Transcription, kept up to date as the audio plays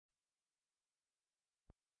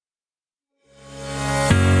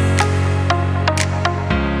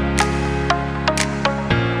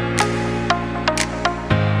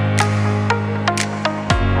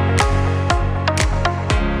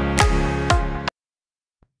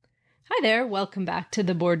Hi there, welcome back to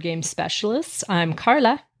the Board Game Specialists. I'm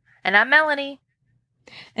Carla. And I'm Melanie.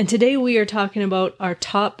 And today we are talking about our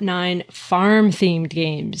top 9 farm-themed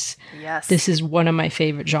games. Yes. This is one of my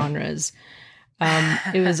favorite genres.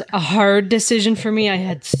 It was a hard decision for me. I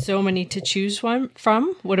had so many to choose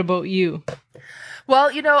from. What about you?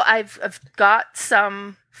 Well, I've got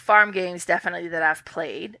some farm games definitely that I've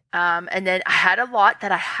played. And then I had a lot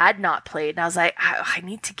that I had not played. And I was like, I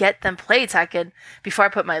need to get them played so I can, before I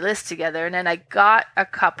put my list together. And then I got a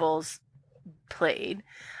couples played.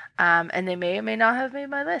 And they may or may not have made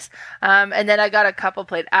my list. And then I got a couple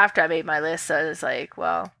played after I made my list. So I was like,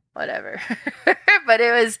 well, whatever. But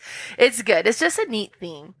it's good. It's just a neat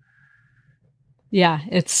theme. Yeah,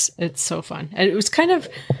 it's so fun. And it was kind of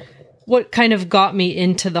what kind of got me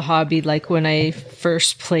into the hobby. Like when I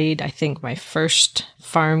first played, I think my first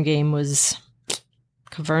farm game was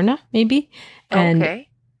Caverna, maybe. And okay.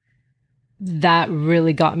 That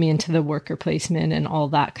really got me into the worker placement and all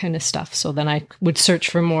that kind of stuff. So then I would search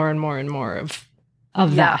for more and more and more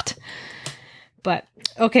of that. But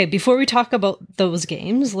okay, before we talk about those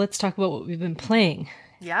games, let's talk about what we've been playing.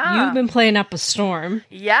 Yeah. You've been playing Up a Storm.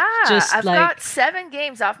 Yeah. I've got 7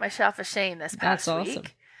 games off my shelf of shame this past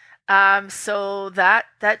week. Awesome. So that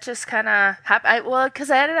just kind of happened. Because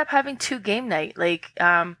I ended up having 2 game night.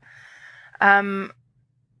 Kayla,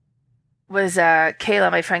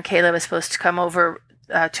 my friend Kayla, was supposed to come over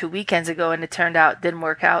 2 weekends ago, and it turned out didn't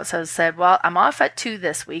work out. So I said, well, I'm off at 2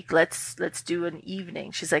 this week. Let's do an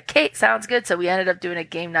evening. She's like, Kate, sounds good. So we ended up doing a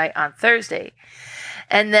game night on Thursday.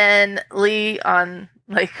 And then Lee on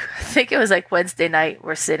I think it was Wednesday night,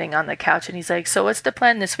 we're sitting on the couch and he's like, so what's the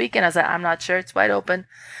plan this weekend? I was like, I'm not sure. It's wide open.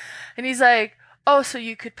 And he's like, oh, so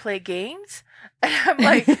you could play games? And I'm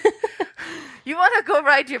like, you want to go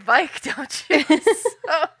ride your bike, don't you?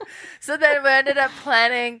 So then we ended up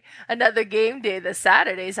planning another game day the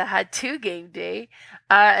Saturdays. I had 2 game day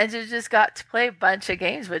and just got to play a bunch of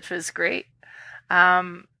games, which was great.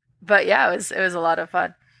 But yeah, it was a lot of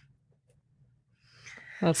fun.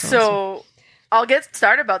 That's so awesome. I'll get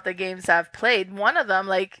started about the games I've played. One of them,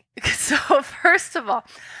 so first of all,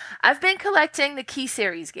 I've been collecting the Key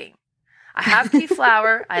Series game. I have Key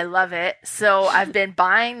Flower. I love it. So I've been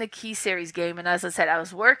buying the Key Series game. And as I said, I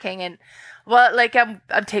was working and,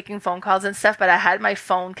 I'm taking phone calls and stuff, but I had my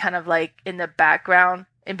phone kind of in the background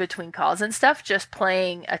in between calls and stuff, just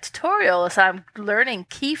playing a tutorial. So I'm learning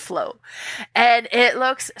Key Flow. And it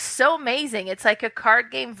looks so amazing. It's like a card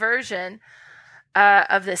game version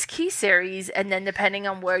of this Key Series, and then depending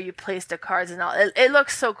on where you place the cards and all, it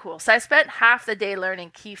looks so cool. So I spent half the day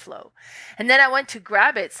learning Key Flow, and then I went to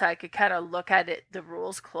grab it so I could kind of look at the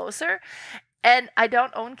rules closer, and I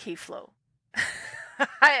don't own Key Flow.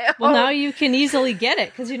 Now you can easily get it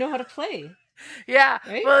because you know how to play. Yeah,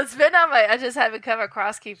 right? Well, it's been on I just haven't come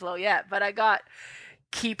across Key Flow yet, but I got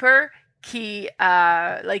Keeper, Key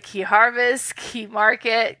Key Harvest, Key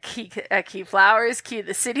Market, Key Flowers, Key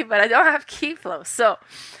the City, but I don't have Key Flow. So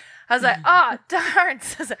I was like, oh, darn.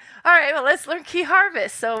 So I was like, all right, well, let's learn Key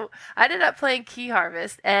Harvest. So I ended up playing Key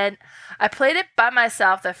Harvest, and I played it by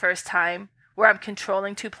myself the first time where I'm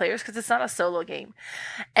controlling 2 players because it's not a solo game.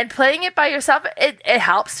 And playing it by yourself, it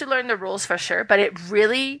helps to learn the rules for sure, but it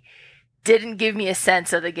really didn't give me a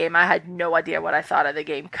sense of the game. I had no idea what I thought of the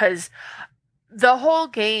game because the whole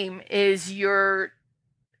game is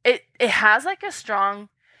it has a strong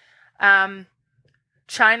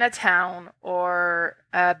Chinatown or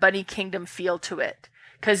Bunny Kingdom feel to it.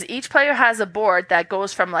 Because each player has a board that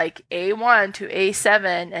goes from A1 to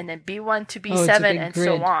A7 and then B1 to B7 and grid.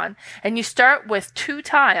 So on. And you start with 2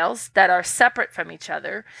 tiles that are separate from each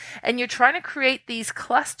other. And you're trying to create these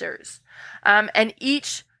clusters. And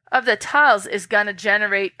each of the tiles is going to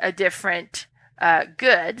generate a different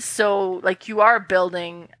good. So you are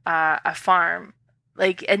building a farm.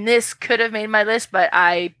 And this could have made my list, but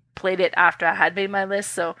I played it after I had made my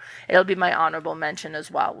list, so it'll be my honorable mention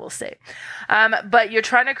as well, we'll say. But you're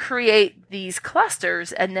trying to create these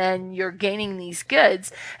clusters, and then you're gaining these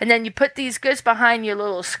goods, and then you put these goods behind your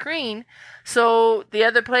little screen, so the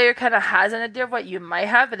other player kind of has an idea of what you might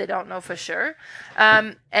have, but they don't know for sure.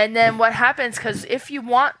 And then what happens, because if you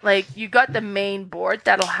want, you got the main board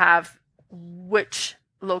that'll have which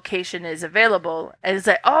location is available, and it's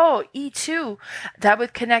E2 that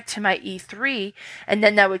would connect to my E3, and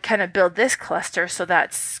then that would kind of build this cluster, so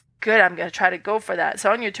that's good. I'm going to try to go for that.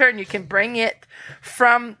 So on your turn you can bring it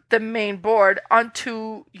from the main board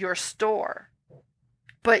onto your store,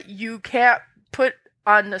 but you can't put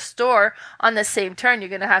on the store on the same turn. You're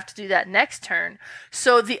going to have to do that next turn,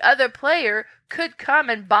 so the other player could come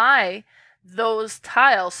and buy those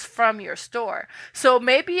tiles from your store. So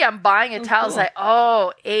maybe I'm buying a tile, cool. like,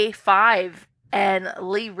 oh, A5, and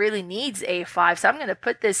Lee really needs A5, so I'm going to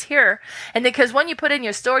put this here. And because when you put in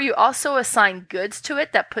your store, you also assign goods to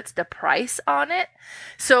it that puts the price on it.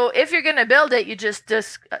 So if you're going to build it, you just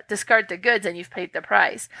discard the goods and you've paid the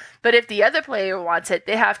price. But if the other player wants it,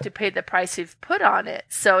 they have to pay the price you've put on it.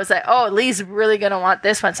 So it's like, oh, Lee's really going to want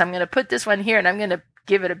this one, so I'm going to put this one here and I'm going to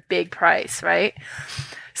give it a big price, right?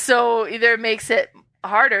 So either it makes it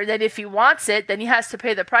harder, then if he wants it, then he has to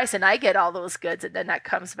pay the price and I get all those goods, and then that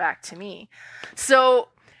comes back to me. So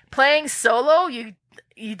playing solo, you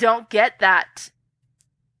don't get that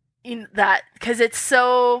because it's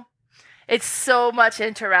so much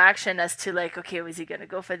interaction as to like, okay, was he gonna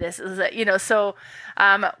go for this? It was like, so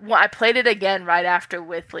I played it again right after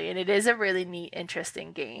with Lee, and it is a really neat,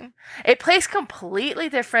 interesting game. It plays completely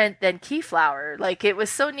different than Keyflower. Like, it was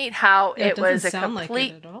so neat how it was a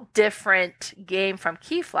complete different game from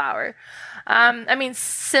Keyflower. I mean,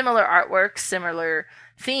 similar artwork, similar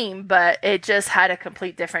theme, but it just had a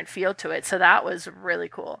complete different feel to it. So that was really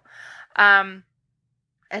cool. And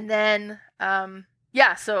then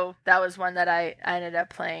yeah, so that was one that I ended up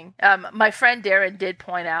playing. My friend Darren did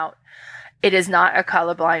point out it is not a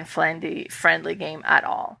colorblind friendly game at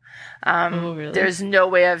all. Oh, really? There's no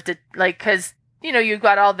way of because you've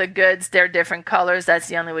got all the goods, they're different colors. That's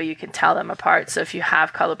the only way you can tell them apart. So if you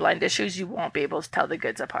have colorblind issues, you won't be able to tell the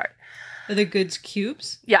goods apart. Are the goods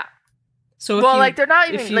cubes? Yeah. So they're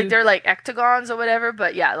not even they're like octagons or whatever,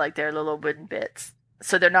 but yeah, like they're little wooden bits.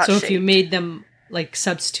 So they're not. So shaped. If you made them, like,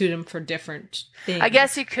 substitute them for different things, I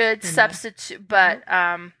guess you could substitute, but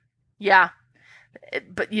yeah,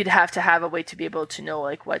 but you'd have to have a way to be able to know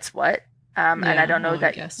like what's what. And I don't know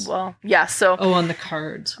that. Well, yeah. So on the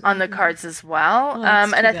cards, as well.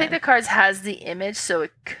 And I think the cards has the image, so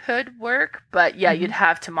it could work. But yeah, you'd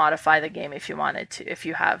have to modify the game if you wanted to, if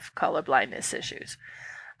you have color blindness issues.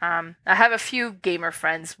 I have a few gamer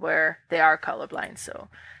friends where they are colorblind, so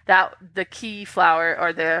that the key flower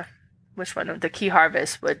or the key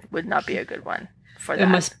harvest would not be a good one for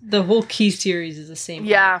that. The whole key series is the same.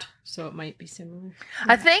 Yeah. Art, so it might be similar.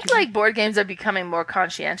 I think like board games are becoming more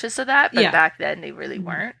conscientious of that, but back then they really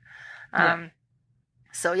weren't.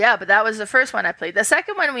 So yeah, but that was the first one I played. The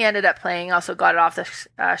second one we ended up playing, also got it off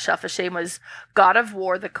the shelf of shame, was God of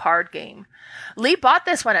War, the card game. Lee bought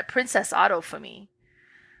this one at Princess Auto for me,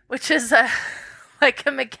 which is like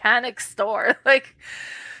a mechanics store.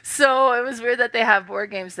 So it was weird that they have board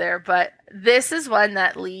games there, but this is one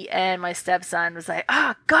that Lee and my stepson was like,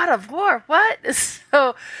 God of War, what?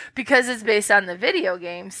 So, because it's based on the video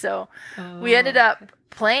game, so we ended up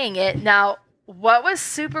playing it. Now, what was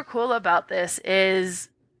super cool about this is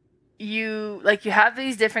you have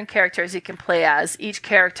these different characters you can play as. Each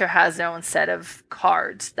character has their own set of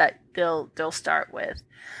cards that they'll start with.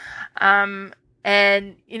 And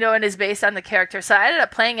it's based on the character. So I ended up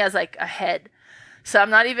playing as like a head. So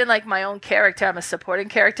I'm not even like my own character. I'm a supporting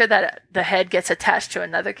character that the head gets attached to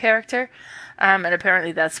another character. And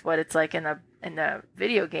apparently that's what it's like in the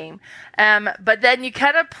video game. But then you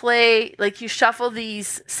kind of play, like you shuffle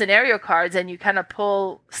these scenario cards and you kind of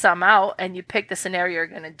pull some out and you pick the scenario you're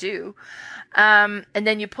going to do. And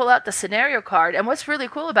then you pull out the scenario card. And what's really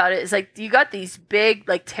cool about it is like you got these big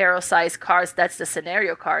like tarot sized cards. That's the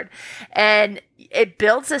scenario card. And it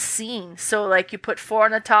builds a scene. So like you put 4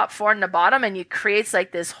 on the top, 4 on the bottom, and it creates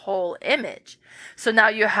like this whole image. So now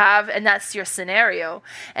you have, and that's your scenario.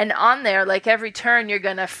 And on there, like every turn, you're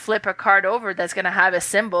going to flip a card over that's going to have a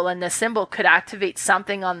symbol. And the symbol could activate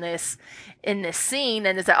something on this, in this scene.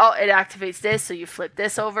 And it's like, it activates this. So you flip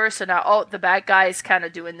this over. So now, the bad guy is kind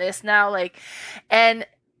of doing this now. And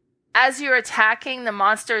as you're attacking the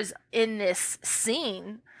monsters in this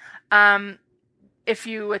scene, if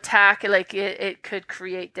you attack, it could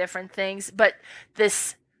create different things. But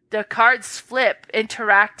the cards flip,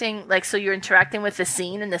 interacting, so you're interacting with the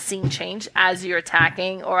scene, and the scene change as you're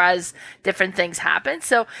attacking or as different things happen.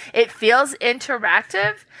 So it feels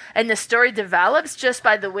interactive, and the story develops just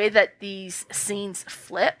by the way that these scenes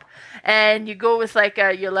flip. And you go with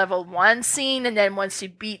your level 1 scene, and then once you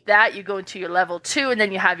beat that, you go into your level 2, and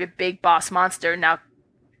then you have your big boss monster. Now,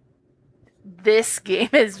 this game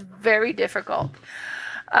is very difficult.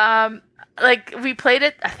 We played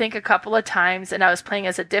it, I think, a couple of times, and I was playing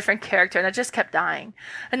as a different character, and I just kept dying.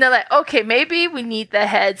 And they're like, okay, maybe we need the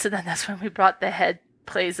head. So then that's when we brought the head,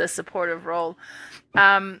 plays a supportive role.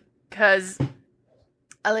 Because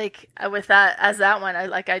like with that as that one,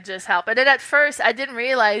 I just help. And then at first I didn't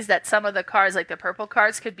realize that some of the cards, like the purple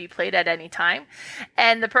cards, could be played at any time.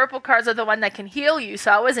 And the purple cards are the one that can heal you.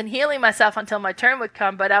 So I wasn't healing myself until my turn would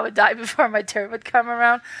come, but I would die before my turn would come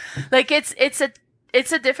around. Like it's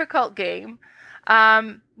a difficult game.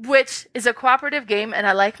 Which is a cooperative game, and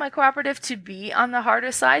I like my cooperative to be on the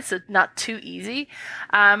harder side, so not too easy.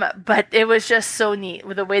 But it was just so neat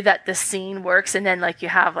with the way that the scene works, and then like you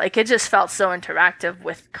have like it just felt so interactive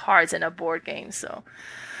with cards in a board game. So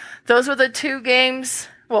those were the two games.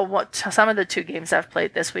 Well, some of the two games I've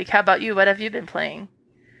played this week. How about you? What have you been playing?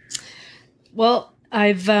 Well,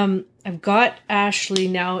 I've got Ashley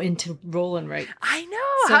now into Roll and Write. I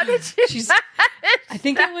know. So how did you? I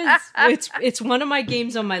think it's one of my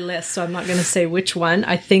games on my list, so I'm not going to say which one.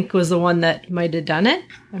 I think was the one that might have done it.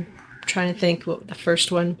 I'm trying to think what the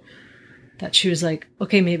first one that she was like,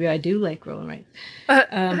 okay, maybe I do like Roll and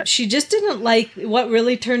Write. She just didn't like, what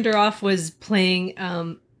really turned her off was playing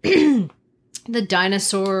the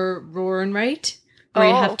Dinosaur Rawr and Write. Where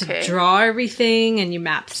you have to draw everything and you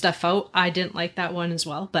map stuff out. I didn't like that one as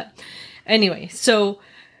well. But anyway, so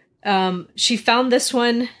she found this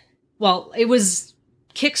one. Well, it was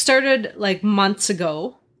kickstarted like months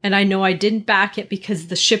ago. And I know I didn't back it because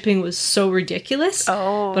the shipping was so ridiculous.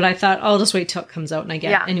 Oh. But I thought, I'll just wait till it comes out and I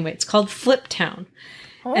get it. Anyway, it's called Fliptown.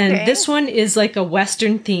 Okay. And this one is like a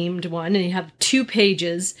Western themed one. And you have 2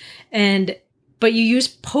 pages. But you use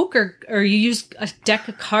poker, or you use a deck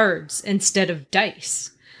of cards instead of dice.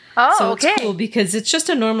 Oh, so it's cool because it's just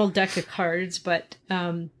a normal deck of cards, but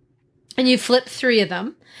and you flip 3 of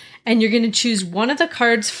them, and you're going to choose one of the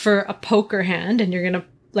cards for a poker hand, and you're going to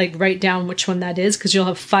like write down which one that is because you'll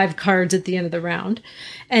have 5 cards at the end of the round,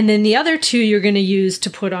 and then the other 2 you're going to use to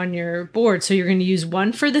put on your board. So you're going to use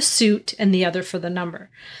one for the suit and the other for the number.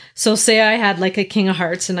 So say I had like a king of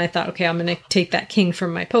hearts and I thought, okay, I'm going to take that king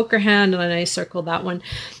from my poker hand and then I circle that one.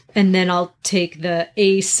 And then I'll take the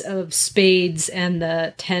ace of spades and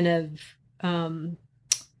the 10 of,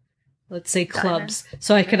 let's say clubs. Diamond.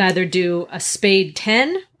 So I can either do a spade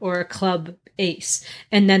 10 or a club ace.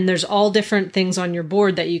 And then there's all different things on your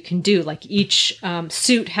board that you can do. Like each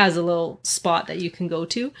suit has a little spot that you can go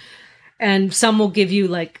to. And some will give you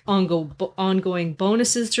like ongoing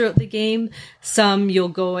bonuses throughout the game. Some you'll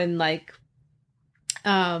go in like,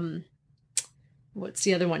 what's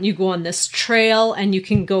the other one? You go on this trail and you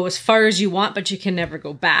can go as far as you want, but you can never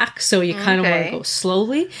go back. So you kind of want to go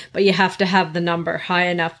slowly, but you have to have the number high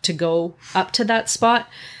enough to go up to that spot.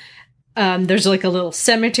 There's like a little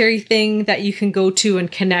cemetery thing that you can go to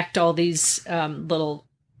and connect all these little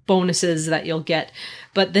bonuses that you'll get.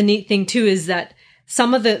 But the neat thing too is that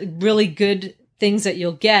some of the really good things that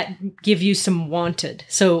you'll get give you some wanted.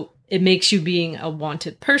 So it makes you being a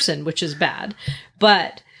wanted person, which is bad.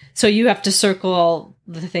 But so you have to circle all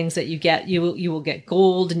the things that you get. You will get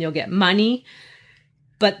gold and you'll get money.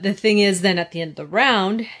 But the thing is then at the end of the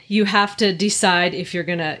round, you have to decide if you're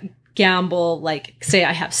going to gamble, like say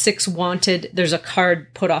I have 6 wanted, there's a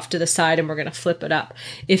card put off to the side and we're going to flip it up.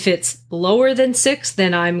 If it's lower than 6,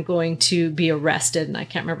 then I'm going to be arrested. And I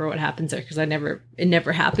can't remember what happens there because it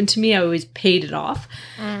never happened to me. I always paid it off,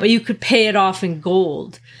 but you could pay it off in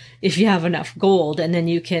gold if you have enough gold. And then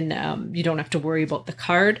you can, you don't have to worry about the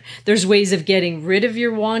card. There's ways of getting rid of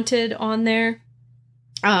your wanted on there.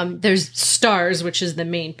 There's stars, which is the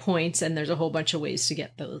main points, and there's a whole bunch of ways to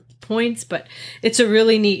get those points, but it's a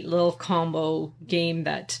really neat little combo game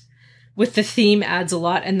that with the theme adds a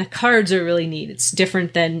lot, and the cards are really neat. It's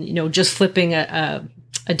different than, just flipping a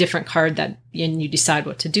different card and you decide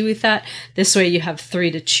what to do with that. This way you have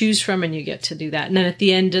 3 to choose from and you get to do that. And then at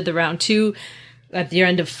the end of the round 2, at the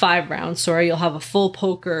end of 5 rounds, you'll have a full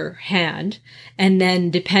poker hand. And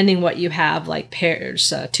then depending what you have, like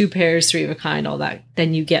pairs, 2 pairs, 3 of a kind, all that,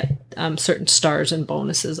 then you get certain stars and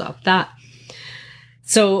bonuses off that.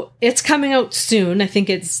 So it's coming out soon. I think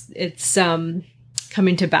it's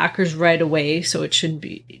coming to backers right away. So it shouldn't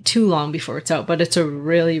be too long before it's out, but it's a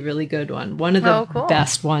really, really good one. One of the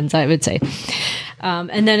best ones, I would say.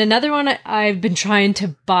 And then another one I've been trying to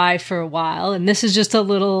buy for a while, and this is just a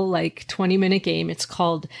little like 20-minute game. It's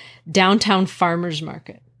called Downtown Farmers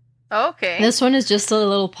Market. Okay. This one is just a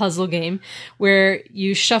little puzzle game where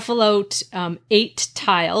you shuffle out 8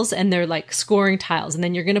 tiles, and they're like scoring tiles. And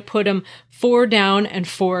then you're going to put them 4 down and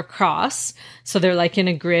 4 across. So they're like in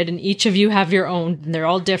a grid, and each of you have your own, and they're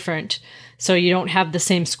all different. So you don't have the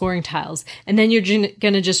same scoring tiles. And then you're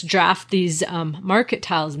going to just draft these market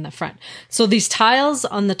tiles in the front. So these tiles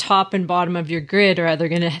on the top and bottom of your grid are either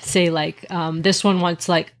going to say like, this one wants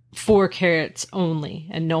like 4 carrots only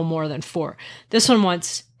and no more than 4. This one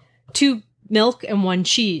wants 2 milk and 1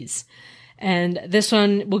 cheese. And this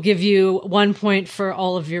one will give you 1 point for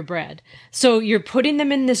all of your bread. So you're putting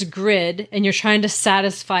them in this grid and you're trying to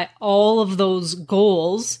satisfy all of those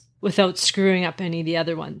goals without screwing up any of the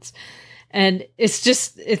other ones. And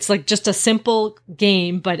it's like just a simple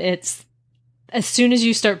game, but it's as soon as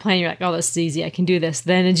you start playing, you're like, oh, this is easy. I can do this.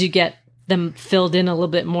 Then as you get them filled in a little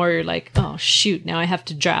bit more, you're like, oh, shoot, now I have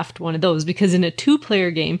to draft one of those. Because in a 2-player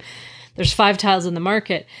game, there's 5 tiles in the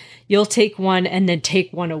market. You'll take one and then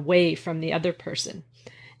take one away from the other person.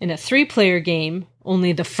 In a 3-player game,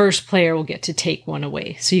 only the first player will get to take one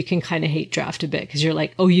away. So you can kind of hate draft a bit because you're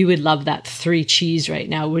like, oh, you would love that 3 cheese right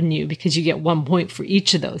now, wouldn't you? Because you get 1 point for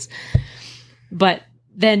each of those. But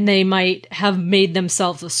then they might have made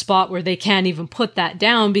themselves a spot where they can't even put that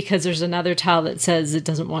down because there's another tile that says it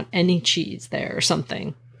doesn't want any cheese there or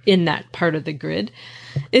something in that part of the grid.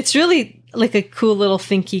 It's really like a cool little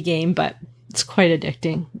thinky game, but it's quite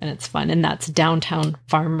addicting and it's fun. And that's Downtown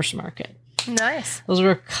Farmers Market. Nice. Those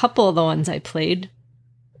were a couple of the ones I played.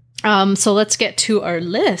 So let's get to our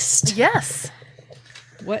list. Yes.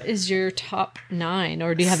 What is your top 9,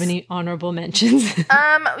 or do you have any honorable mentions?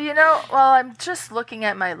 Well, I'm just looking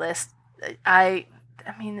at my list. I'm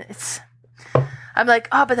like,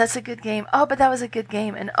 oh, but that's a good game. Oh, but that was a good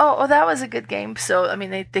game. And oh, that was a good game. So, I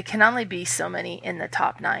mean, they can only be so many in the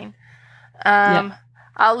top 9. Yeah.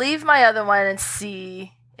 I'll leave my other one and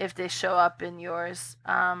see if they show up in yours.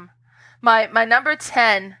 My number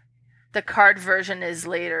 10, the card version is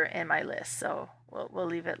later in my list, so we'll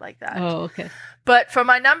leave it like that. Oh, okay. But for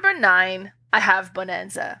my number 9, I have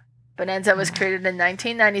Bohnanza. Bohnanza was created in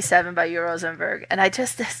 1997 by Rosenberg, and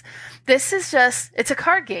this is just, it's a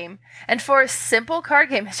card game, and for a simple card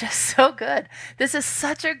game, it's just so good. This is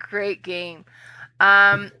such a great game.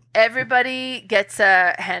 Everybody gets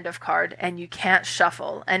a hand of card, and you can't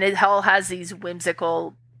shuffle, and it all has these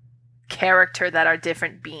whimsical character that are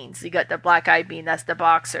different beans. You got the black-eyed bean, that's the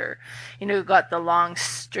boxer. You got the long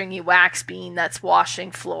stringy wax bean that's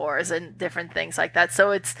washing floors and different things like that.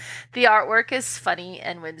 So the artwork is funny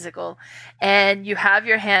and whimsical, and you have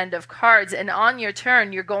your hand of cards, and on your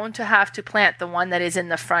turn you're going to have to plant the one that is in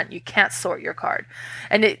the front. You can't sort your card,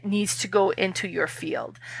 and it needs to go into your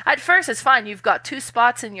field. At first it's fine, you've got 2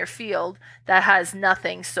 spots in your field that has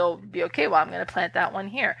nothing, so be okay, well, I'm going to plant that one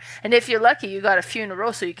here. And if you're lucky, you got a few in a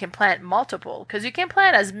row, so you can plant multiple, because you can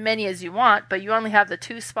plant as many as you want, but you only have the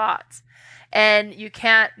 2 spots, and you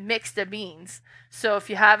can't mix the beans. So if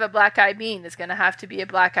you have a black-eyed bean, it's going to have to be a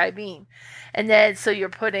black-eyed bean. And then so you're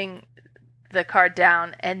putting the card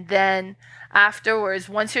down, and then afterwards,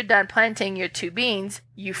 once you're done planting your 2 beans,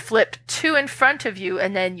 you flip 2 in front of you,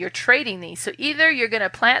 and then you're trading these. So either you're going to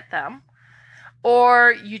plant them,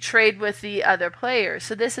 or you trade with the other players.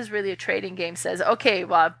 So this is really a trading game. Says, okay,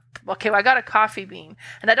 well, I got a coffee bean,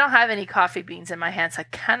 and I don't have any coffee beans in my hands. So I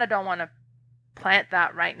kind of don't want to plant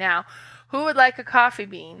that right now. Who would like a coffee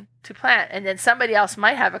bean to plant? And then somebody else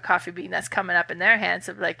might have a coffee bean that's coming up in their hands.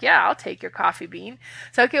 So like, yeah, I'll take your coffee bean.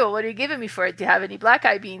 So, okay, well, what are you giving me for it? Do you have any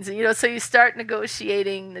black-eyed beans? And, so you start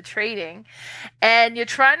negotiating the trading, and you're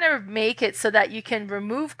trying to make it so that you can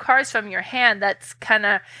remove cards from your hand that's kind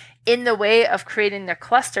of in the way of creating the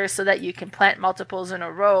cluster, so that you can plant multiples in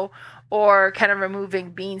a row, or kind of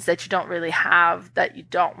removing beans that you don't really have, that you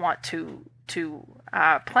don't want to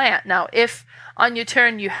plant. Now, if on your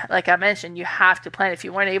turn, like I mentioned, you have to plant. If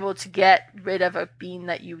you weren't able to get rid of a bean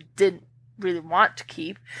that you didn't really want to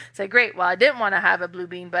keep, say, great, well, I didn't want to have a blue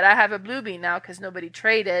bean, but I have a blue bean now because nobody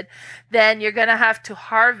traded, then you're going to have to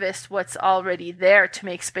harvest what's already there to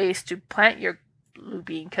make space to plant your blue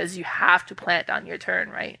bean, because you have to plant on your turn,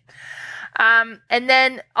 right? And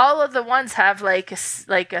then all of the ones have like a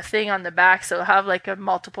thing on the back, so have like a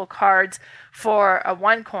multiple cards for a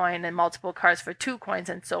 1 coin and multiple cards for 2 coins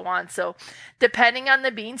and so on. So depending on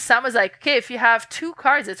the bean, some is like, okay, if you have 2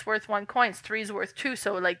 cards, it's worth 1 coin, 3 is worth 2,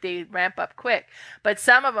 so like they ramp up quick. But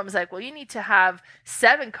some of them is like, well, you need to have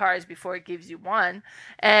 7 cards before it gives you 1.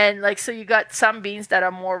 And like, so you got some beans that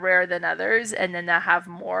are more rare than others, and then that have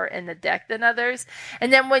more in the deck than others.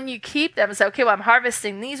 And then when you keep them, it's like, okay, well, I'm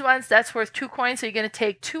harvesting these ones, that's worth 2 coins, so you're going to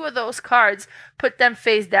take 2 of those cards, put them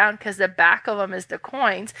face down, because the back of them is the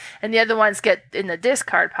coins, and the other ones get in the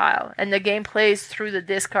discard pile, and the game plays through the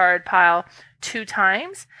discard pile 2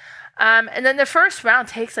 times. And then the first round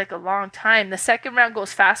takes like a long time. The second round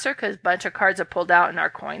goes faster because a bunch of cards are pulled out and are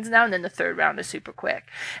coins now, and then the third round is super quick.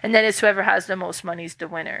 And then it's whoever has the most money is the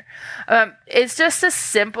winner. It's just a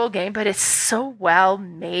simple game, but it's so well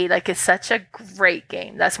made. Like, it's such a great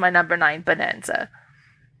game. That's my number 9, Bohnanza.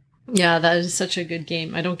 Yeah, that is such a good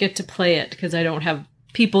game. I don't get to play it because I don't have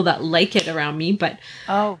people that like it around me, but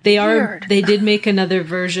they did make another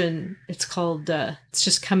version. It's called it's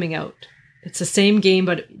just coming out. It's the same game,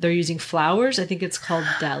 but they're using flowers. I think it's called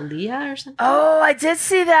Dahlia or something. Oh, I did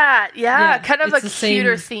see that. Yeah, kind of a the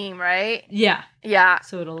cuter same theme, right? Yeah. Yeah.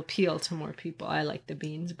 So it'll appeal to more people. I like the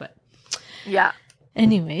beans, but yeah.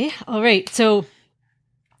 Anyway, all right. So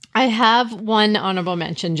I have one honorable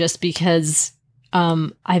mention just because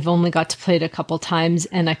I've only got to play it a couple times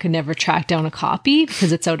and I could never track down a copy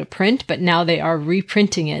because it's out of print, but now they are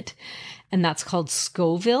reprinting it, and that's called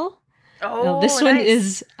Scoville. Oh, now, this one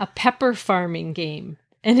is a pepper farming game,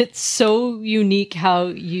 and it's so unique how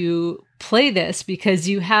you play this because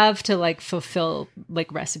you have to like fulfill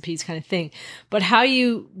like recipes kind of thing. But how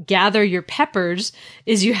you gather your peppers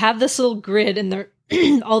is you have this little grid, and they're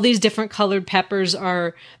all these different colored peppers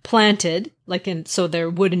are planted, so they're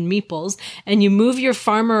wooden meeples, and you move your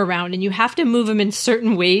farmer around, and you have to move him in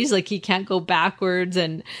certain ways. Like he can't go backwards,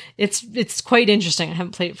 and it's quite interesting. I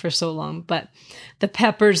haven't played it for so long, but the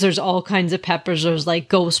peppers, there's all kinds of peppers. There's like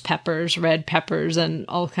ghost peppers, red peppers, and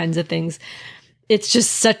all kinds of things. It's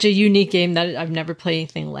just such a unique game that I've never played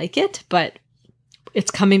anything like it, but it's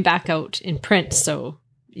coming back out in print, so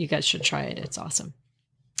you guys should try it. It's awesome.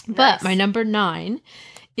 Nice. But my number 9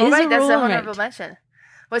 is that's a the roll and honorable write. mention.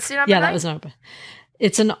 What's your number 9? Yeah, that was number.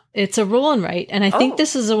 It's a roll and write, and I think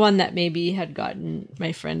this is the one that maybe had gotten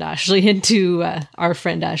my friend Ashley into our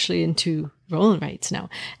friend Ashley into roll and writes now,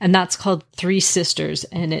 and that's called Three Sisters,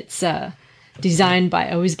 and it's designed by,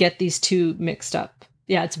 I always get these two mixed up.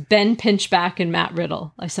 Yeah, it's Ben Pinchback and Matt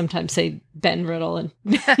Riddle. I sometimes say Ben Riddle and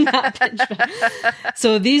Matt Pinchback.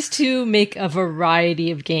 So these two make a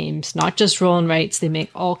variety of games, not just roll and writes. They make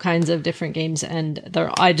all kinds of different games, and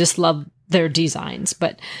I just love their designs.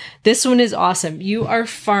 But this one is awesome. You are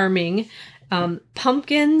farming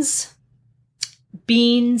pumpkins,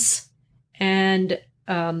 beans, and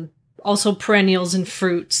also perennials and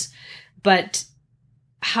fruits. But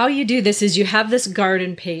how you do this is you have this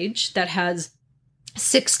garden page that has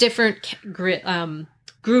 6 different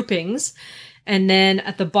groupings, and then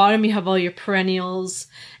at the bottom you have all your perennials,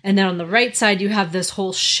 and then on the right side you have this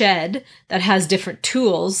whole shed that has different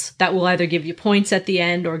tools that will either give you points at the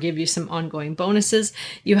end or give you some ongoing bonuses.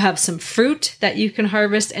 You have some fruit that you can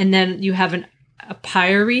harvest, and then you have an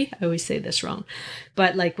apiary. I always say this wrong,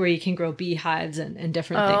 but like where you can grow beehives and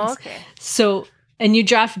different things. Okay. So, and you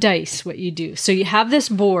draft dice, what you do. So you have this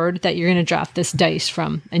board that you're going to draft this dice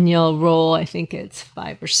from, and you'll roll, I think it's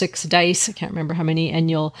 5 or 6 dice. I can't remember how many. And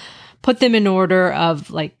you'll put them in order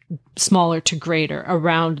of like smaller to greater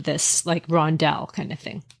around this like rondelle kind of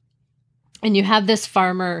thing. And you have this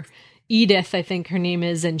farmer, Edith, I think her name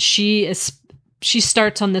is, and she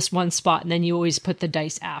starts on this one spot, and then you always put the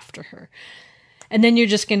dice after her. And then you're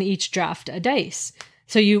just going to each draft a dice.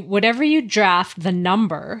 So whatever you draft, the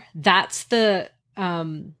number, that's the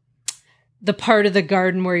part of the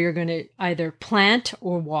garden where you're going to either plant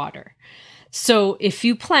or water. So if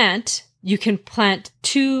you plant, you can plant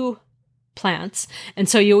 2 plants. And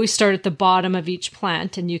so you always start at the bottom of each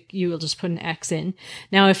plant, and you will just put an X in.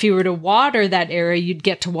 Now, if you were to water that area, you'd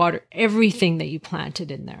get to water everything that you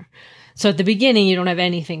planted in there. So at the beginning, you don't have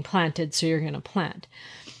anything planted, so you're going to plant.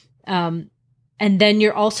 And then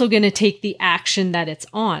you're also going to take the action that it's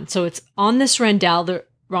on. So it's on this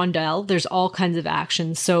rondelle, there's all kinds of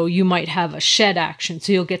actions. So you might have a shed action.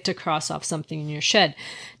 So you'll get to cross off something in your shed.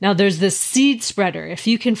 Now there's this seed spreader. If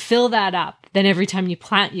you can fill that up, then every time you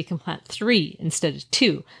plant, you can plant 3 instead of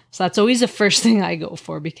 2. So that's always the first thing I go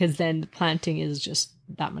for, because then the planting is just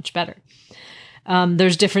that much better.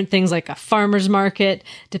 There's different things like a farmer's market.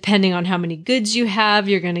 Depending on how many goods you have,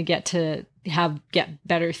 you're going to get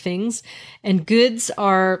better things. And goods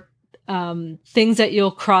are things that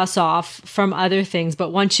you'll cross off from other things. But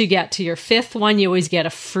once you get to your 5th one, you always get a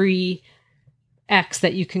free X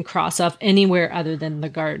that you can cross off anywhere other than the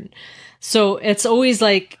garden. So it's always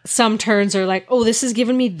like some turns are like, oh, this is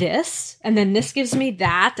giving me this, and then this gives me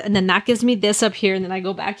that, and then that gives me this up here, and then I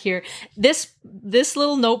go back here. This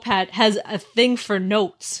little notepad has a thing for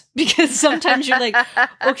notes, because sometimes you're like,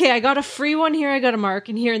 okay, I got a free one here, I got a mark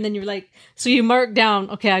in here, and then you're like, so you mark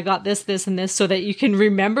down, okay, I got this, and this, so that you can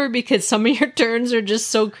remember, because some of your turns are just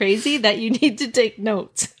so crazy that you need to take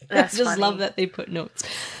notes. That's I just funny. love that they put notes.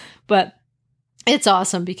 But it's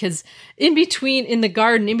awesome because in the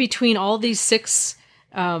garden, in between all these 6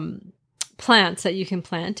 plants that you can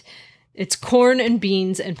plant, it's corn and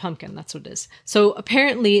beans and pumpkin. That's what it is. So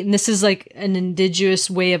apparently, and this is like an indigenous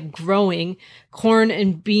way of growing corn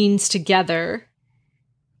and beans together,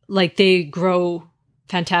 like they grow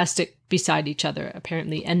fantastic beside each other,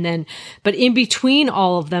 apparently. And then, but in between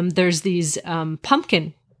all of them, there's these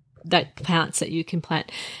pumpkin plants that you can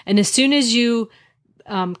plant. And as soon as you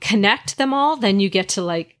connect them all, then you get to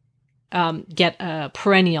like get a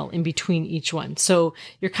perennial in between each one. So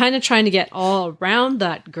you're kind of trying to get all around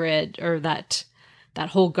that grid or that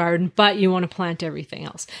whole garden, but you want to plant everything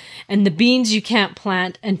else. And the beans you can't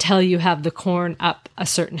plant until you have the corn up a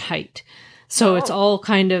certain height. So it's all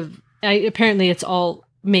kind of, apparently it's all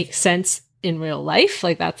makes sense in real life.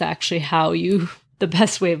 Like that's actually the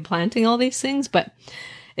best way of planting all these things. But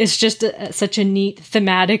it's just such a neat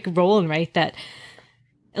thematic roll, right? That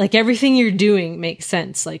like everything you're doing makes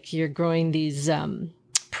sense. Like you're growing these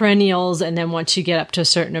perennials, and then once you get up to a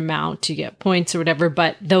certain amount, you get points or whatever.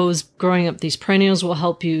 But those growing up these perennials will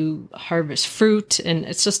help you harvest fruit, and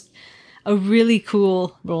it's just a really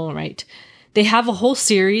cool roll, right? They have a whole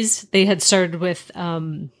series. They had started with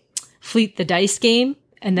Fleet the Dice game,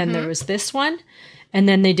 and then there was this one. And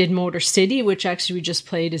then they did Motor City, which actually we just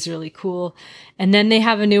played, is really cool. And then they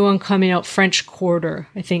have a new one coming out, French Quarter.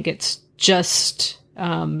 I think it's just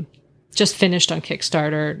finished on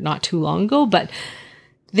Kickstarter not too long ago. But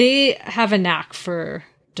they have a knack for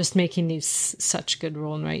just making these such good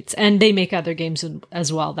roll and writes. And they make other games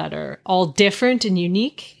as well that are all different and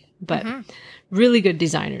unique, but really good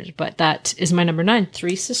designers. But that is my number 9,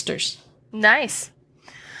 Three Sisters. Nice.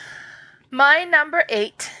 My number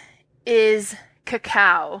 8 is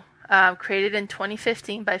Cacao, created in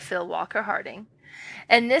 2015 by Phil Walker Harding.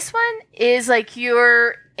 And this one is like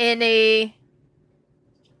you're in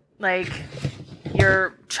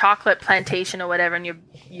your chocolate plantation or whatever, and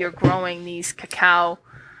you're growing these cacao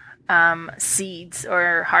seeds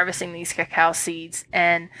or harvesting these cacao seeds.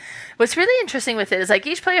 And what's really interesting with it is like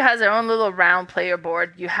each player has their own little round player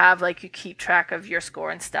board. You have like you keep track of your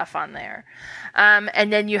score and stuff on there.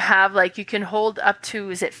 And then you have like you can hold up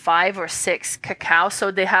to, is it 5 or 6 cacao? So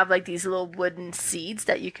they have like these little wooden seeds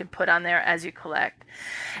that you can put on there as you collect.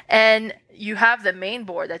 And you have the main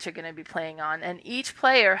board that you're going to be playing on, and each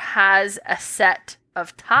player has a set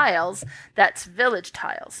of tiles that's village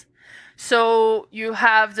tiles. So you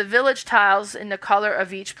have the village tiles in the color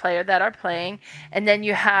of each player that are playing, and then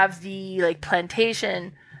you have the like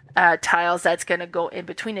plantation tiles that's going to go in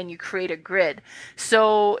between, and you create a grid.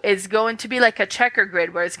 So it's going to be like a checker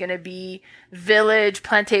grid where it's going to be village,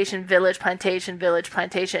 plantation, village, plantation, village,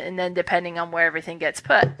 plantation, and then depending on where everything gets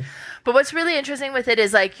put. But what's really interesting with it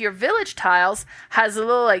is like your village tiles has a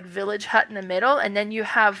little like village hut in the middle, and then you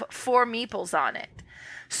have 4 meeples on it.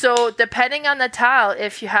 So depending on the tile,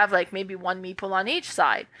 if you have like maybe 1 meeple on each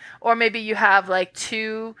side, or maybe you have like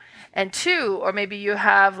 2 and 2, or maybe you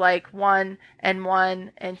have like 1 and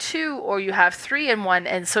 1 and 2, or you have 3 and 1.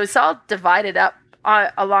 And so it's all divided up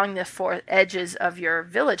along the 4 edges of your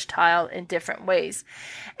village tile in different ways.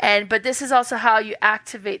 But this is also how you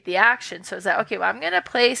activate the action. So it's like, okay, well, I'm going to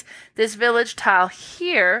place this village tile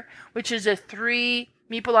here, which is a 3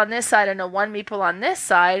 meeple on this side and a 1 meeple on this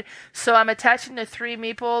side. So I'm attaching the 3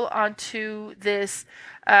 meeple onto this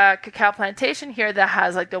cacao plantation here that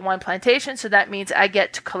has like the 1 plantation. So that means I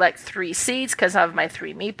get to collect 3 seeds because of my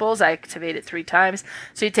 3 meeples. I activate it 3 times.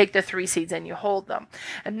 So you take the 3 seeds and you hold them.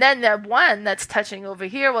 And then the one that's touching over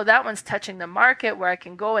here, well, that one's touching the market where I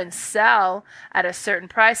can go and sell at a certain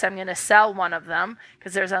price. I'm going to sell one of them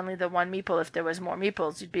because there's only the 1 meeple. If there was more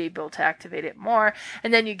meeples, you'd be able to activate it more.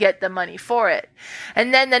 And then you get the money for it.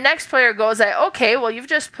 And then the next player goes like, okay, well, you've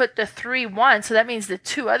just put the 3, 1. So that means the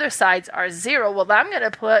 2 other sides are 0. Well, I'm going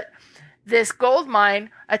to put this gold mine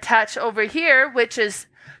attached over here, which is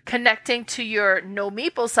connecting to your no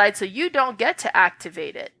meeple side, so you don't get to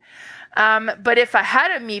activate it. But if I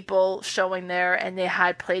had a meeple showing there and they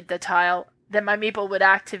had played the tile, then my meeple would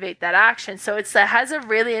activate that action. So it has a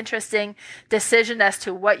really interesting decision as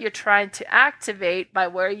to what you're trying to activate by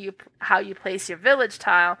how you place your village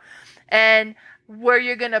tile, and where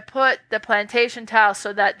you're going to put the plantation tile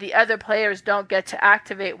so that the other players don't get to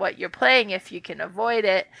activate what you're playing if you can avoid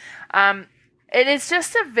it. And it's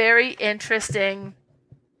just a very interesting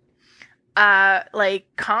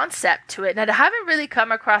concept to it. And I haven't really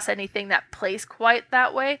come across anything that plays quite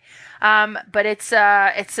that way. But it's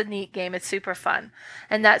a neat game. It's super fun.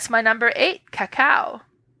 And that's my number 8, Cacao.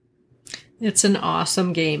 It's an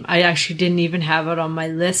awesome game. I actually didn't even have it on my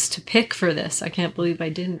list to pick for this. I can't believe I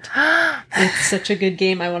didn't. It's such a good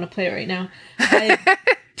game. I want to play it right now. I've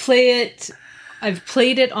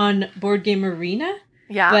played it on Boardgame Arena.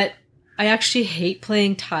 Yeah. But I actually hate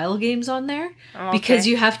playing tile games on there because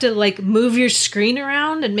you have to like move your screen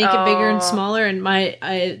around and make it bigger and smaller. And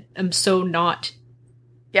I am so not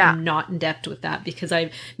I'm not in depth with that because I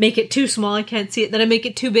make it too small, I can't see it. Then I make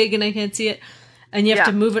it too big and I can't see it. And you have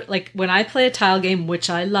to move it. Like when I play a tile game, which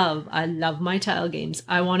I love my tile games.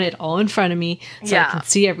 I want it all in front of me so I can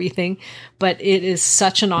see everything. But it is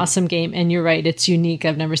such an awesome game. And you're right. It's unique.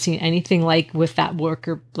 I've never seen anything like with that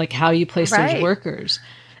worker, like how you place those workers.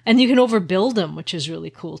 And you can overbuild them, which is really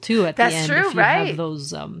cool too at the end. True, if you have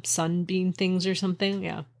those sunbeam things or something.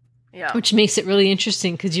 Yeah. Yeah. Which makes it really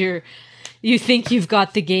interesting because you think you've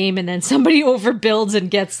got the game and then somebody overbuilds and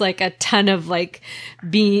gets like a ton of like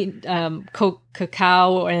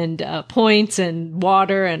cacao and points and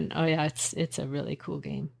water. And it's a really cool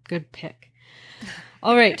game. Good pick.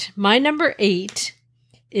 All right. My number 8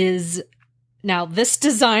 is now this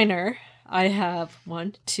designer. I have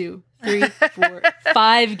 1, 2, 3, 4,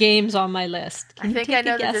 5 games on my list. I think I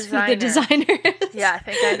know the designer. Who the designer is? Yeah, I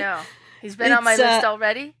think I know. He's been on my list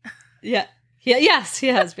already. Yeah. Yes, he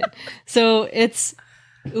has been. So it's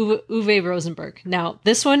Uwe Rosenberg. Now,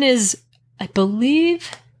 this one is, I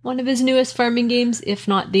believe, one of his newest farming games, if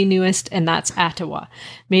not the newest, and that's Atiwa,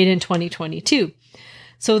 made in 2022.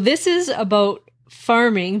 So this is about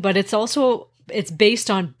farming, but it's based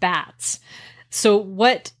on bats. So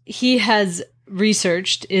what he has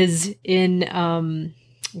researched is in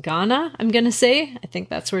Ghana, I'm going to say. I think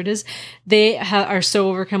that's where it is. They are so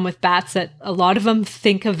overcome with bats that a lot of them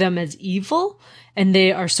think of them as evil, and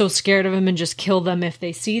they are so scared of them and just kill them if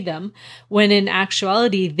they see them, when in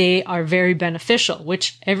actuality, they are very beneficial,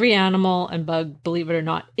 which every animal and bug, believe it or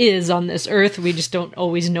not, is on this earth. We just don't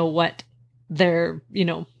always know what their,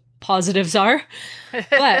 positives are.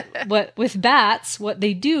 But with bats, what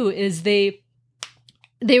they do is they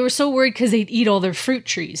were so worried because they'd eat all their fruit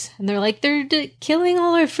trees. And they're like, they're killing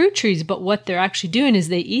all our fruit trees. But what they're actually doing is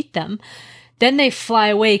they eat them. Then they fly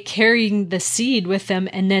away carrying the seed with them.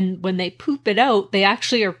 And then when they poop it out, they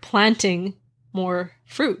actually are planting more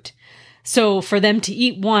fruit. So for them to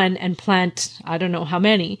eat one and plant, I don't know how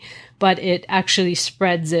many, but it actually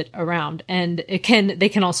spreads it around. And they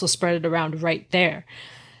can also spread it around right there.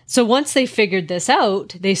 So once they figured this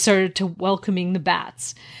out, they started to welcoming the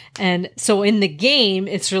bats. And so in the game,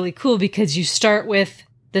 it's really cool because you start with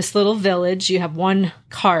this little village. You have one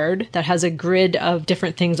card that has a grid of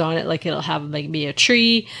different things on it. Like it'll have maybe a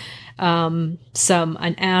tree, an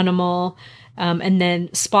animal, and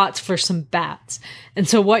then spots for some bats. And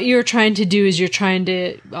so what you're trying to do is you're trying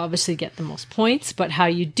to obviously get the most points. But how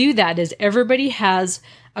you do that is everybody has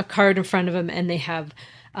a card in front of them and they have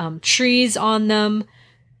trees on them.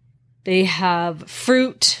 They have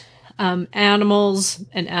fruit, animals,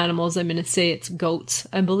 I'm going to say it's goats,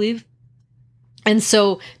 I believe. And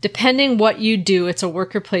so depending what you do, it's a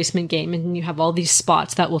worker placement game and you have all these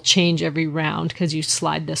spots that will change every round because you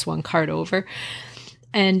slide this one card over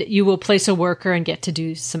and you will place a worker and get to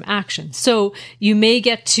do some action. So you may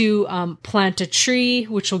get to plant a tree,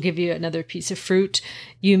 which will give you another piece of fruit.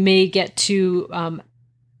 You may get to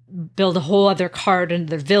build a whole other card in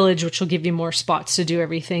the village, which will give you more spots to do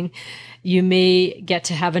everything. You may get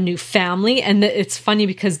to have a new family. And it's funny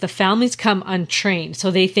because the families come untrained.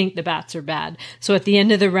 So they think the bats are bad. So at the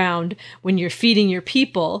end of the round, when you're feeding your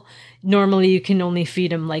people, normally you can only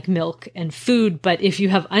feed them like milk and food. But if you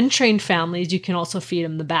have untrained families, you can also feed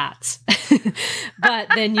them the bats. But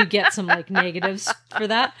then you get some like negatives for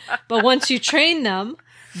that. But once you train them,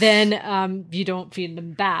 then you don't feed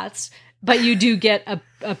them bats. But you do get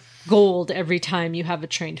a gold every time you have a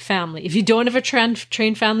trained family. If you don't have a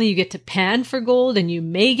trained family, you get to pan for gold and you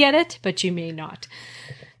may get it, but you may not.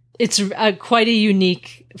 It's quite a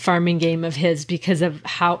unique farming game of his because of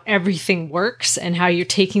how everything works and how you're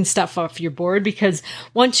taking stuff off your board. Because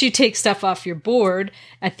once you take stuff off your board,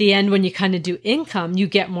 at the end, when you kind of do income, you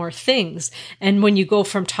get more things. And when you go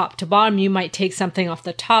from top to bottom, you might take something off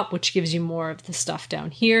the top, which gives you more of the stuff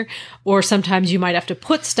down here. Or sometimes you might have to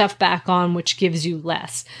put stuff back on, which gives you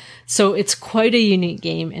less. So it's quite a unique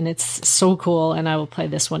game and it's so cool. And I will play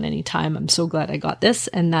this one anytime. I'm so glad I got this.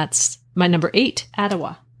 And that's my number 8,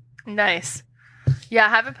 Atiwa. Nice. Yeah, I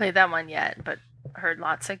haven't played that one yet, but heard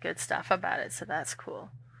lots of good stuff about it, so that's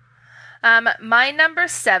cool. My number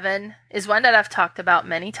 7 is one that I've talked about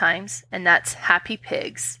many times, and that's Happy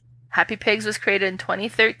Pigs. Happy Pigs was created in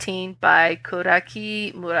 2013 by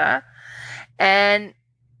Kuraki Mura, and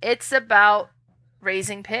it's about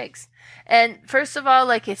raising pigs. And first of all,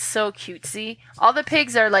 like, it's so cutesy. All the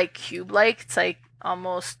pigs are like cube-like. It's like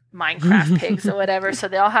almost Minecraft pigs or whatever, so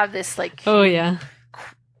they all have this like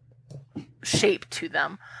shape to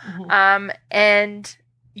them. And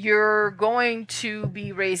you're going to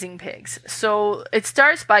be raising pigs. So it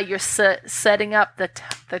starts by you're setting up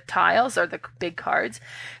the tiles or the big cards,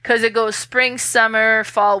 because it goes spring, summer,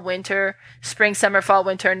 fall, winter, spring, summer, fall,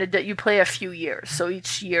 winter, and you play a few years. So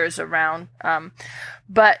each year is around.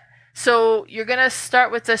 But So you're going to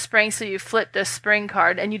start with the spring. So you flip the spring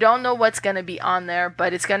card and you don't know what's going to be on there,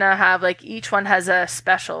 but it's going to have like each one has a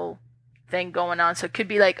special thing going on. So it could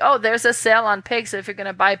be like, oh, there's a sale on pigs. So if you're going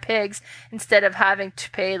to buy pigs, instead of having to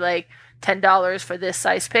pay like $10 for this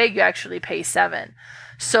size pig, you actually pay $7.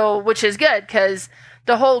 So, which is good because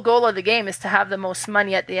the whole goal of the game is to have the most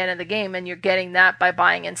money at the end of the game, and you're getting that by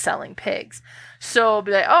buying and selling pigs. So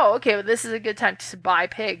be like, oh, okay, well, this is a good time to buy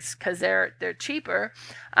pigs because they're cheaper.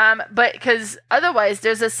 But because otherwise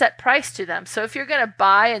there's a set price to them. So if you're going to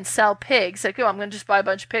buy and sell pigs, like, oh, I'm going to just buy a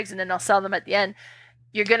bunch of pigs and then I'll sell them at the end,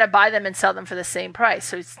 you're going to buy them and sell them for the same price.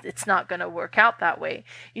 So it's not going to work out that way.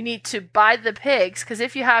 You need to buy the pigs, because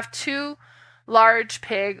if you have 2 large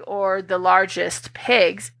pig or the largest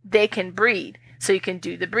pigs, they can breed. So you can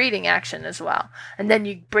do the breeding action as well. And then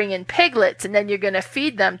you bring in piglets, and then you're going to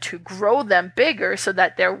feed them to grow them bigger so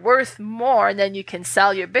that they're worth more. And then you can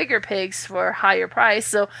sell your bigger pigs for a higher price.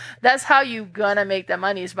 So that's how you're going to make the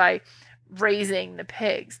money, is by raising the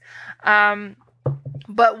pigs.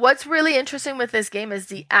 But what's really interesting with this game is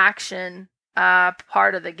the action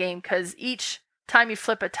part of the game, because each time you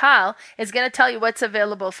flip a tile, it's going to tell you what's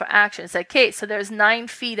available for action. It's like, okay, so there's 9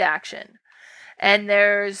 feed action, and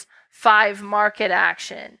there's 5 market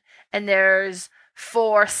action, and there's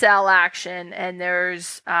 4 sell action, and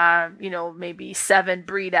there's maybe 7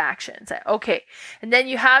 breed actions. Okay, and then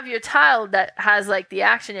you have your tile that has like the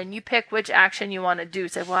action, and you pick which action you want to do.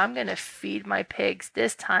 Say, well, I'm going to feed my pigs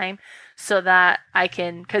this time so that I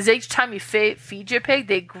can, because each time you feed your pig,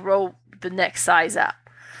 they grow the next size up.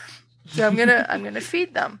 So I'm gonna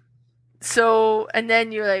feed them. So, and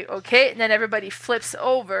then you're like, okay, and then everybody flips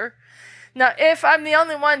over. Now, if I'm the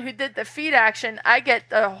only one who did the feed action, I get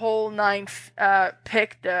the whole 9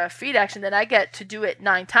 pick the feed action. Then I get to do it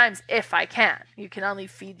 9 times if I can. You can only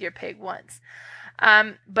feed your pig once.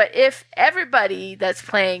 But if everybody that's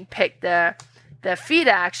playing pick the feed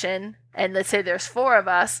action, and let's say there's 4 of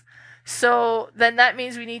us, so then that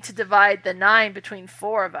means we need to divide the 9 between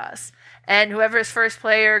 4 of us. And whoever's first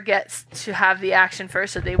player gets to have the action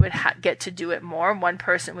first, so they would get to do it more. One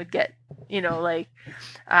person would get,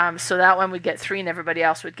 so that one would get 3 and everybody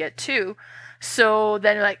else would get 2. So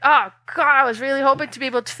then you're like, oh, God, I was really hoping to be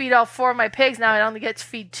able to feed all 4 of my pigs. Now I only get to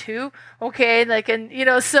feed 2. Okay,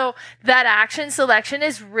 so that action selection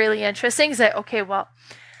is really interesting. It's like, okay, well,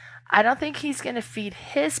 I don't think he's going to feed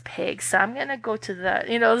his pigs, so I'm going to go to the,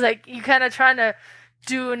 it's like you kind of trying to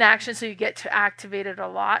do an action so you get to activate it a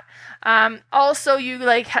lot. Also, you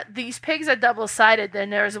these pigs are double-sided. Then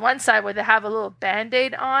there's one side where they have a little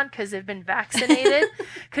Band-Aid on because they've been vaccinated.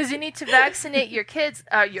 Because you need to vaccinate your kids,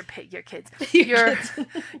 your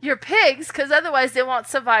pigs, because otherwise they won't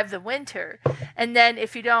survive the winter. And then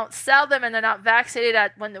if you don't sell them and they're not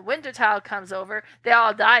vaccinated when the winter tile comes over, they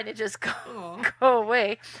all die and it just go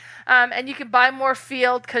away. And you can buy more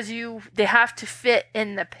field because they have to fit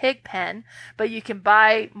in the pig pen, but you can buy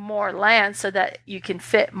more land so that you can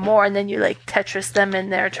fit more, and then you Tetris them in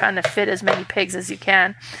there trying to fit as many pigs as you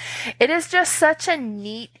can. It is just such a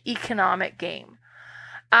neat economic game.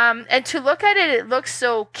 And to look at it, it looks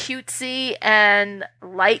so cutesy and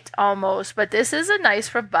light almost, but this is a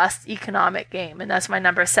nice, robust economic game, and that's my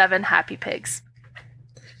number 7, Happy Pigs.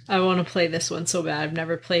 I want to play this one so bad. I've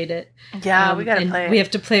never played it. Yeah, we gotta play it. We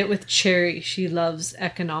have to play it with Cherry. She loves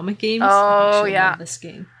economic games. Oh, She'll love this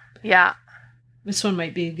game. Yeah. This one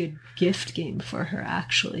might be a good gift game for her,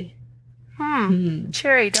 actually.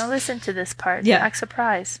 Cherry, don't listen to this part. Yeah. Act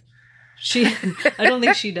surprise. I don't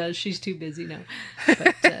think she does. She's too busy now.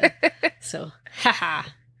 But, so, haha.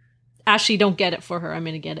 Ashley, don't get it for her. I'm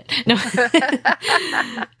going to get it. No.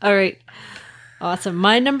 All right. Awesome.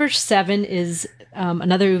 My number 7 is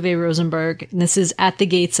another Uwe Rosenberg, and this is At the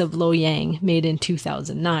Gates of Loyang, made in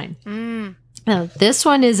 2009. Now, this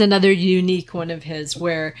one is another unique one of his,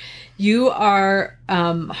 where you are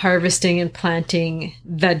harvesting and planting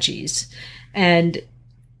veggies. And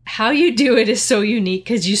how you do it is so unique,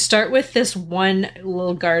 because you start with this one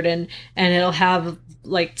little garden, and it'll have,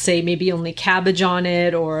 say, maybe only cabbage on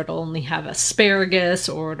it, or it'll only have asparagus,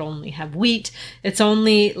 or it'll only have wheat. It's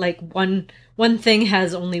only one thing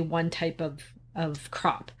has only one type of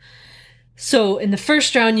crop. So in the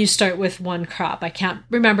first round, you start with one crop. I can't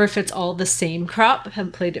remember if it's all the same crop. I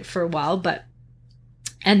haven't played it for a while,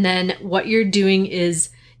 and then what you're doing is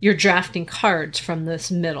you're drafting cards from this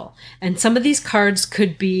middle. And some of these cards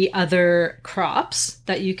could be other crops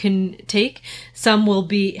that you can take. Some will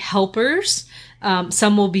be helpers.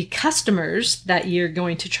 Some will be customers that you're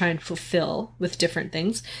going to try and fulfill with different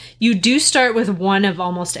things. You do start with one of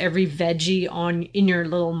almost every veggie in your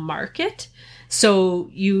little market. So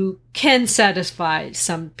you can satisfy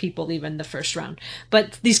some people even the first round.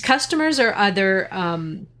 But these customers are either,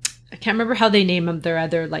 I can't remember how they name them. They're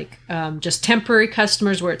either like just temporary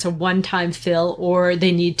customers where it's a one-time fill, or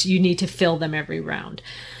you need to fill them every round.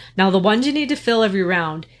 Now, the ones you need to fill every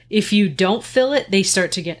round, if you don't fill it, they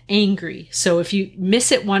start to get angry. So if you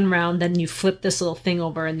miss it one round, then you flip this little thing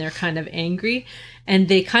over and they're kind of angry. And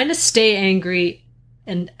they kind of stay angry.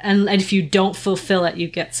 And if you don't fulfill it, you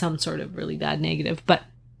get some sort of really bad negative. But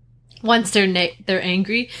once they're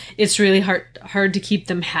angry, it's really hard to keep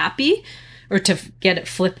them happy or to get it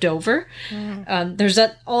flipped over. There's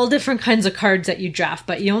all different kinds of cards that you draft,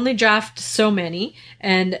 but you only draft so many.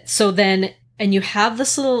 And so then... And you have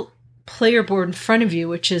this little player board in front of you,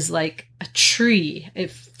 which is like a tree.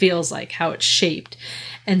 It feels like how it's shaped.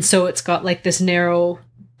 And so it's got like this narrow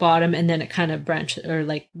bottom, and then it kind of branches or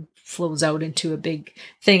like flows out into a big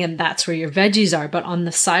thing. And that's where your veggies are. But on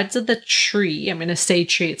the sides of the tree, I'm going to say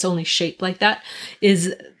tree, it's only shaped like that,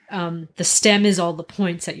 is the stem is all the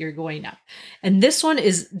points that you're going up. And this one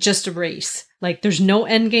is just a race. Like there's no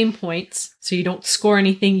end game points, so you don't score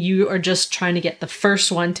anything. You are just trying to get the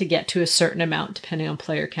first one to get to a certain amount, depending on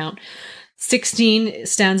player count. 16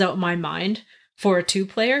 stands out in my mind for a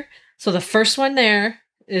 2-player. So the first one there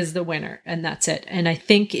is the winner, and that's it. And I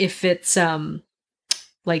think if it's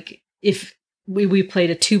like if we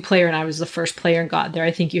played a 2-player and I was the first player and got there,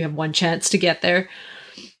 I think you have one chance to get there,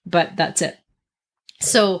 but that's it.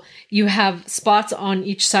 So you have spots on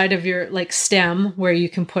each side of your like stem where you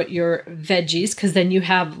can put your veggies, because then you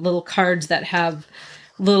have little cards that have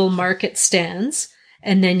little market stands.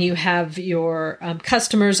 And then you have your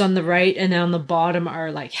customers on the right, and then on the bottom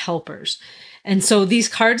are like helpers. And so these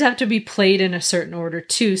cards have to be played in a certain order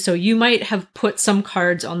too. So you might have put some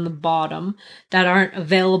cards on the bottom that aren't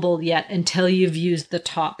available yet until you've used the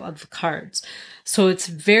top of the cards. So it's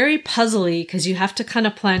very puzzly because you have to kind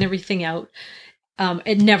of plan everything out.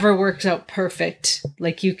 It never works out perfect.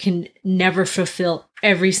 Like you can never fulfill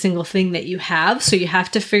every single thing that you have. So you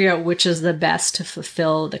have to figure out which is the best to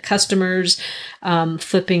fulfill the customers,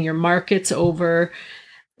 flipping your markets over.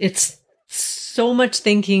 It's so much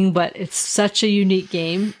thinking, but it's such a unique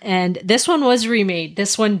game. And this one was remade.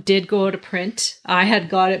 This one did go out of print. I had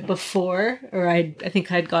got it before, or I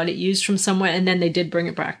think I had got it used from somewhere, and then they did bring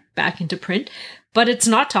it back into print. But it's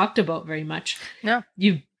not talked about very much. No.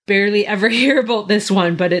 You barely ever hear about this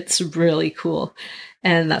one, but it's really cool.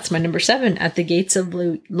 And that's my number 7, At the Gates of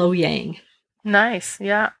Loyang. Nice,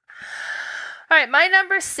 yeah. All right, my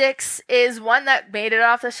number 6 is one that made it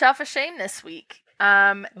off the shelf of shame this week.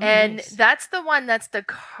 And nice. That's the one that's the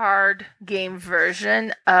card game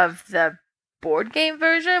version of the board game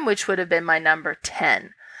version, which would have been my number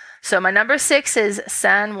 10. So my number 6 is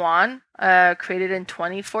San Juan, created in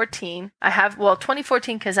 2014.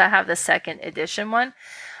 2014 because I have the second edition one.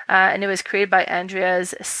 And it was created by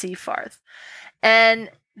Andreas Seafarth. And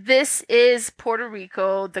this is Puerto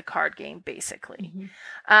Rico, the card game, basically.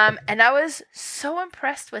 Mm-hmm. And I was so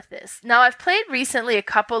impressed with this. Now, I've played recently a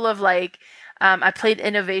couple of I played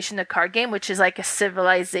Innovation, the card game, which is like a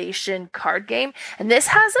civilization card game. And this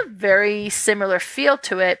has a very similar feel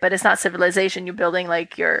to it, but it's not civilization. You're building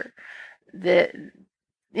like so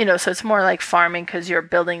it's more like farming because you're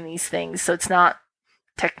building these things. So it's not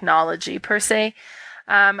technology per se.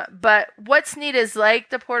 But what's neat is like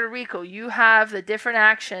the Puerto Rico, you have the different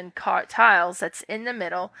action tiles that's in the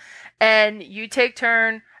middle, and you take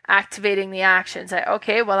turn activating the actions. Like,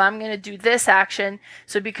 okay, well, I'm going to do this action.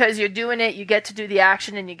 So because you're doing it, you get to do the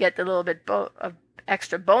action and you get the little bit of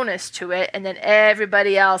extra bonus to it. And then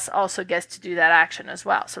everybody else also gets to do that action as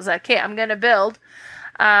well. So it's like, okay, I'm going to build,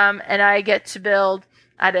 and I get to build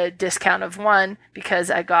at a discount of 1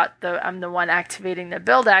 because I'm the one activating the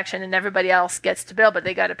build action, and everybody else gets to build, but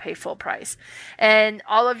they got to pay full price. And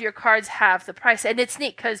all of your cards have the price. And it's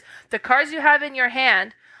neat because the cards you have in your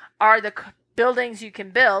hand are the buildings you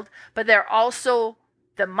can build, but they're also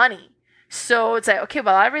the money. So it's like, okay,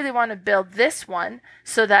 well, I really want to build this one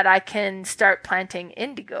so that I can start planting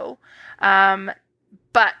indigo.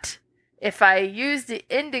 But if I use the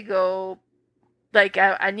indigo, like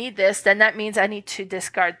I need this, then that means I need to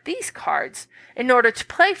discard these cards in order to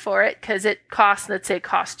play for it because it costs, let's say it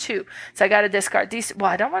costs 2. So I got to discard these.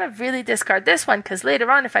 Well, I don't want to really discard this one because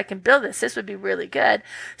later on, if I can build this would be really good.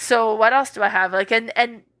 So what else do I have?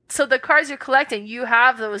 And so the cards you're collecting, you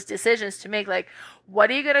have those decisions to make, like, what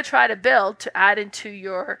are you going to try to build to add into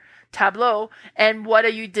your tableau, and what are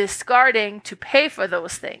you discarding to pay for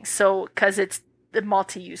those things? So, because it's the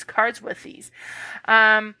multi-use cards with these.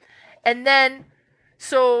 And then,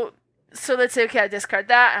 so so let's say, okay, I discard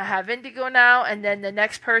that. I have indigo now, and then the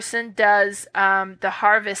next person does the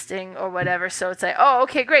harvesting or whatever. So it's like, oh,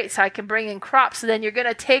 okay, great. So I can bring in crops. So then you're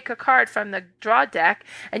gonna take a card from the draw deck,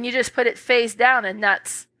 and you just put it face down, and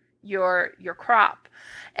that's your crop.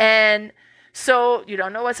 And so you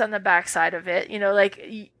don't know what's on the backside of it. You know, like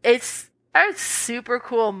it's a super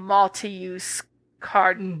cool multi-use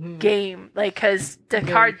card game, like, because the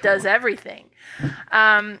card does everything.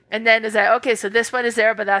 And then is that, okay, so this one is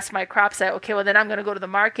there, but that's my crop set. Okay, well then I'm going to go to the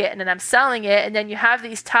market and then I'm selling it. And then you have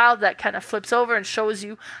these tiles that kind of flips over and shows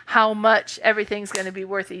you how much everything's going to be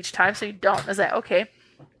worth each time. So you don't, it's like, okay,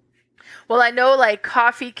 well, I know like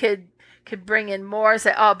coffee could bring in more.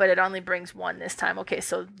 Say, oh, but it only brings one this time. Okay,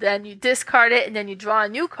 so then you discard it and then you draw a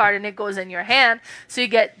new card and it goes in your hand. So you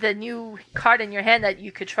get the new card in your hand that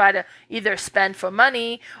you could try to either spend for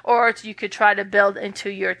money or you could try to build into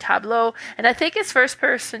your tableau. And I think it's first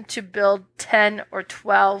person to build 10 or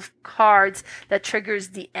 12 cards that triggers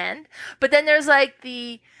the end. But then there's like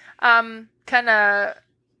the kind of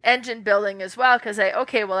engine building as well, because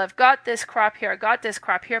okay, well, I've got this crop here, I got this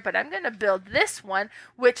crop here, but I'm going to build this one,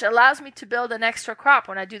 which allows me to build an extra crop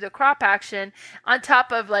when I do the crop action. On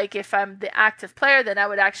top of, like, if I'm the active player, then I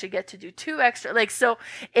would actually get to do 2 extra. Like, so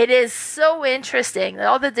it is so interesting,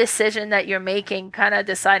 all the decision that you're making, kind of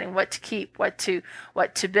deciding what to keep, what to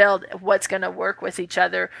build, what's going to work with each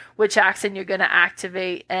other, which action you're going to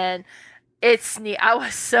activate. And it's neat. I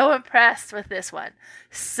was so impressed with this one.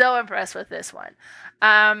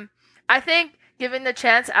 I think, given the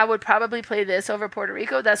chance, I would probably play this over Puerto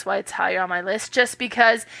Rico. That's why it's higher on my list, just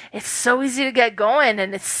because it's so easy to get going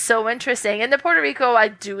and it's so interesting. And the Puerto Rico, I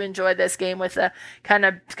do enjoy this game with a kind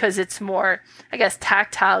of, because it's more, I guess,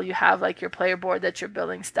 tactile. You have like your player board that you're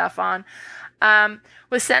building stuff on.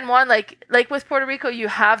 With San Juan, like with Puerto Rico, you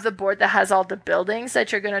have the board that has all the buildings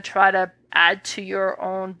that you're going to try to add to your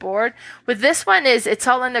own board. With this one, it's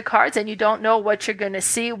all in the cards and you don't know what you're going to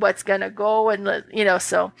see, what's going to go, and you know,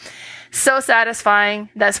 so satisfying.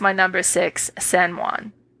 That's my number 6, San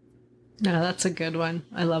Juan. No, that's a good one.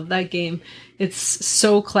 I love that game. It's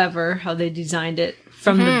so clever how they designed it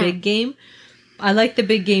from the big game. I like the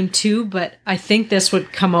big game too, but I think this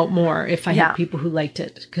would come out more if I had people who liked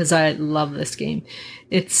it, because I love this game.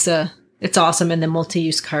 It's awesome, and the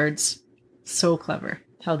multi-use cards, so clever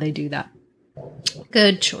how they do that.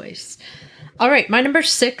 Good choice. All right, my number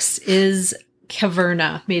 6 is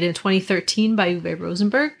Caverna, made in 2013 by Uwe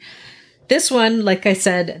Rosenberg. This one, like I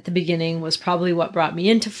said at the beginning, was probably what brought me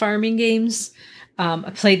into farming games.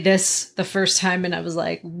 I played this the first time and I was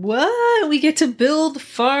like, what? We get to build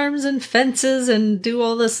farms and fences and do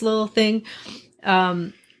all this little thing.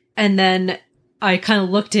 And then I kind of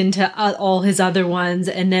looked into all his other ones.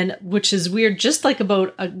 And then, which is weird, just like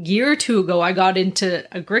about a year or two ago, I got into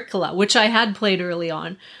Agricola, which I had played early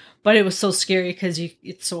on. But it was so scary because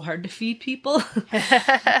it's so hard to feed people.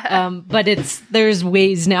 But there's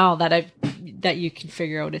ways now that you can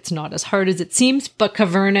figure out it's not as hard as it seems. But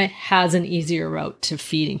Caverna has an easier route to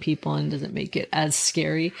feeding people and doesn't make it as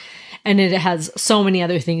scary. And it has so many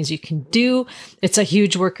other things you can do. It's a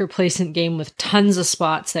huge worker placement game with tons of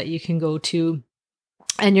spots that you can go to.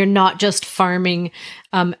 And you're not just farming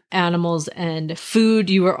animals and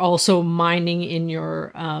food. You are also mining in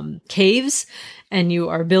your caves. And you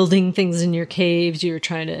are building things in your caves. You're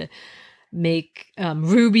trying to make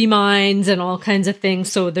ruby mines and all kinds of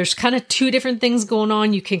things. So there's kind of 2 different things going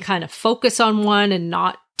on. You can kind of focus on one and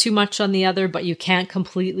not too much on the other, but you can't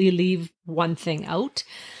completely leave one thing out.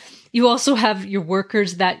 You also have your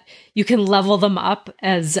workers that you can level them up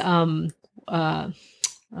as, I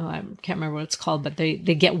can't remember what it's called, but they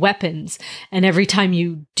get weapons. And every time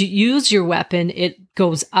you use your weapon, it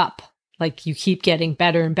goes up. Like you keep getting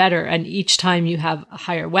better and better. And each time you have a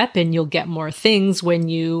higher weapon, you'll get more things when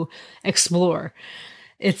you explore.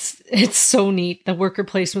 It's so neat. The worker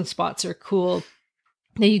placement spots are cool.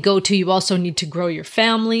 That you go to, you also need to grow your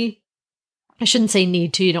family. I shouldn't say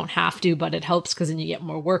need to, you don't have to, but it helps because then you get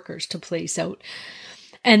more workers to place out.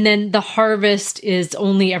 And then the harvest is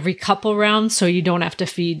only every couple rounds, so you don't have to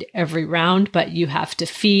feed every round, but you have to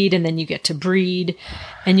feed, and then you get to breed,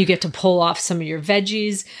 and you get to pull off some of your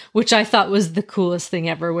veggies, which I thought was the coolest thing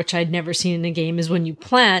ever, which I'd never seen in a game, is when you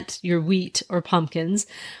plant your wheat or pumpkins.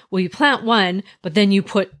 Well, you plant one, but then you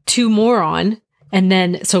put 2 more on, and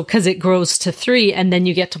then, so because it grows to 3, and then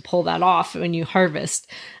you get to pull that off when you harvest.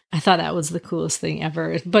 I thought that was the coolest thing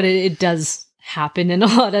ever, but it does happen in a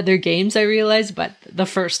lot of other games, I realized, but the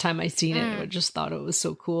first time I seen it, I just thought it was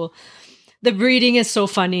so cool. The breeding is so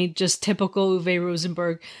funny, just typical Uwe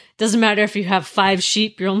Rosenberg. Doesn't matter if you have 5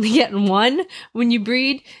 sheep, you're only getting 1 when you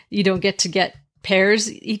breed. You don't get to get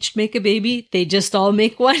pairs each make a baby. They just all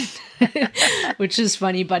make one, which is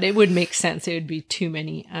funny, but it would make sense. It would be too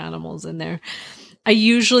many animals in there. I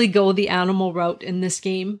usually go the animal route in this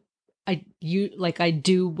game. I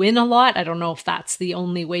do win a lot. I don't know if that's the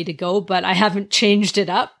only way to go, but I haven't changed it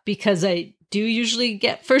up because I do usually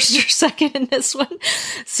get first or second in this one.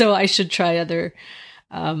 So I should try other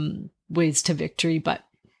ways to victory, but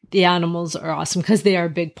the animals are awesome because they are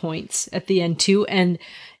big points at the end too. And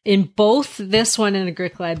in both this one and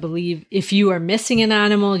Agricola, I believe if you are missing an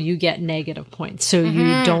animal, you get negative points. So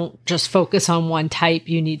you don't just focus on one type.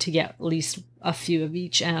 You need to get at least a few of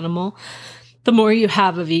each animal. The more you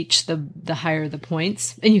have of each, the higher the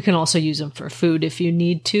points. And you can also use them for food if you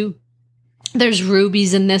need to. There's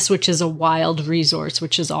rubies in this, which is a wild resource,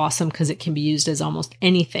 which is awesome because it can be used as almost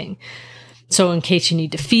anything. So in case you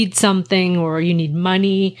need to feed something or you need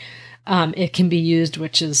money, it can be used,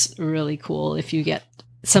 which is really cool. If you get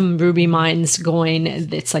some ruby mines going,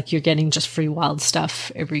 it's like you're getting just free wild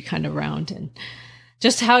stuff every kind of round. And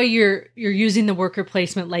just how you're using the worker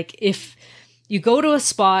placement, like if you go to a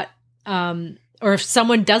spot, or if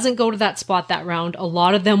someone doesn't go to that spot that round, a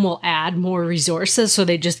lot of them will add more resources. So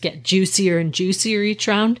they just get juicier and juicier each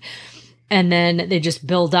round. And then they just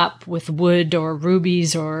build up with wood or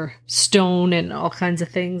rubies or stone and all kinds of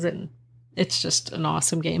things. And it's just an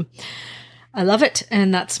awesome game. I love it.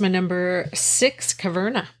 And that's my number 6,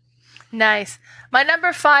 Caverna. Nice. My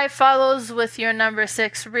number 5 follows with your number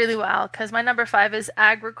 6 really well because my number 5 is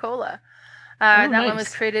Agricola. That nice. one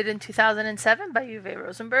was created in 2007 by Uwe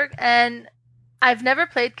Rosenberg. And I've never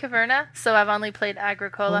played Caverna, so I've only played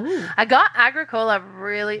Agricola. Ooh. I got Agricola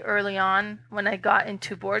really early on when I got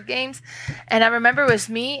into board games. And I remember it was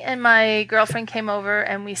me and my girlfriend came over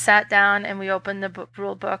and we sat down and we opened the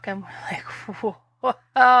rule book and we're like, whoa,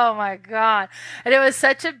 oh my God. And it was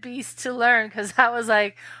such a beast to learn because that was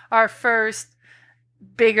like our first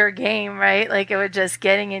bigger game, right? Like it was just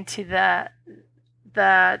getting into the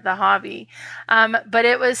hobby. But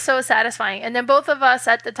it was so satisfying. And then both of us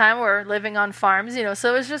at the time were living on farms, so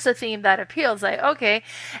it was just a theme that appeals. Like, okay.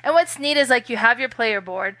 And what's neat is like you have your player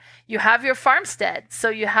board, you have your farmstead. So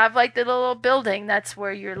you have like the little building that's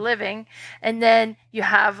where you're living. And then you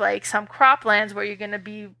have like some croplands where you're going to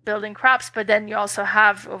be building crops. But then you also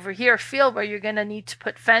have over here a field where you're going to need to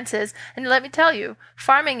put fences. And let me tell you,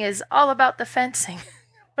 farming is all about the fencing.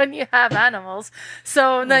 When you have animals.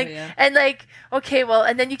 So and like, okay, well,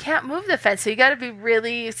 and then you can't move the fence. So you got to be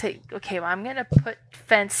really say, okay, well, I'm going to put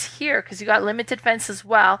fence here because you got limited fence as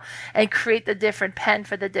well and create the different pen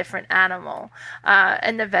for the different animal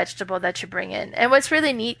and the vegetable that you bring in. And what's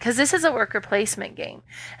really neat, because this is a worker placement game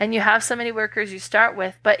and you have so many workers you start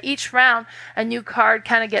with, but each round a new card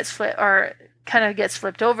kind of gets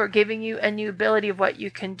flipped over, giving you a new ability of what you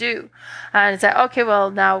can do. And it's like, okay,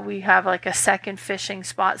 well, now we have like a second fishing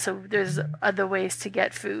spot. So there's other ways to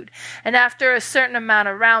get food. And after a certain amount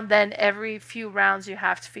of round, then every few rounds you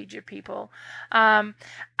have to feed your people.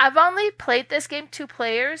 I've only played this game 2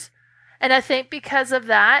 players. And I think because of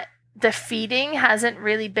that, the feeding hasn't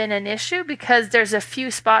really been an issue because there's a few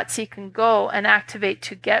spots you can go and activate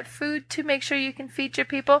to get food to make sure you can feed your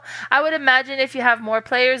people. I would imagine if you have more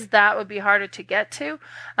players, that would be harder to get to,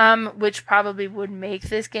 which probably would make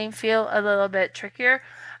this game feel a little bit trickier.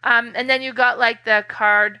 And then you got like the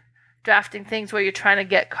card drafting things where you're trying to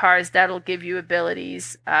get cards that'll give you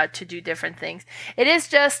abilities to do different things. It is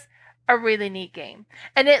just a really neat game,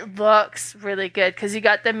 and it looks really good because you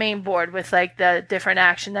got the main board with like the different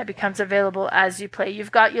action that becomes available as you play.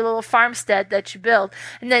 You've got your little farmstead that you build,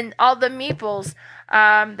 and then all the meeples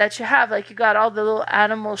that you have, like you got all the little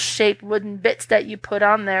animal shaped wooden bits that you put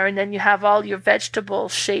on there, and then you have all your vegetable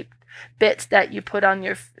shaped bits that you put on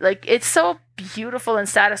your, like, it's so beautiful and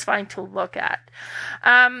satisfying to look at.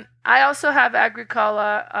 I also have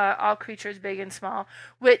Agricola, All Creatures Big and Small,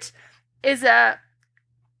 which is a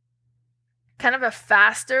kind of a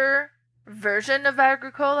faster version of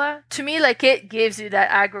Agricola. To me, like, it gives you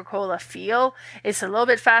that Agricola feel. It's a little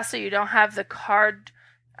bit faster. You don't have the card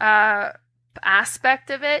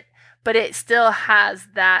aspect of it, but it still has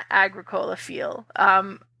that Agricola feel.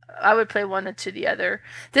 I would play one to the other.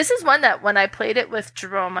 This is one that when I played it with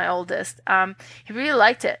Jerome, my oldest, he really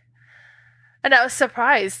liked it. And I was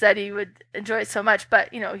surprised that he would enjoy it so much. But,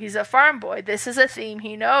 he's a farm boy. This is a theme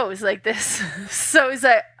he knows, like this. So he's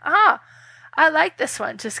like, I like this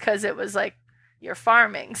one just because it was like you're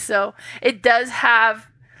farming. So it does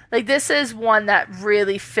have, like, this is one that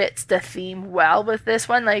really fits the theme well with this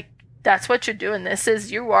one. Like, that's what you're doing. This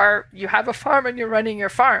is, you have a farm and you're running your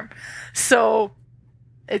farm. So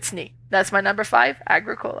it's neat. That's my number 5,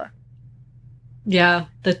 Agricola. Yeah,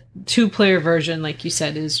 the 2-player version, like you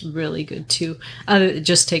said, is really good too. It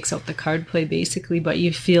just takes out the card play basically, but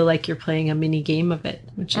you feel like you're playing a mini game of it,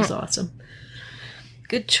 which is awesome.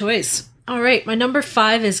 Good choice. All right, my number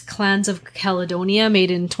 5 is Clans of Caledonia, made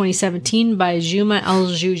in 2017 by Juma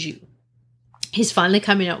Al-Juju. He's finally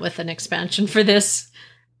coming out with an expansion for this,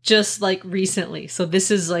 just like recently. So this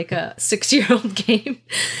is like a 6-year-old game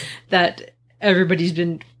that everybody's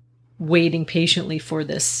been waiting patiently for,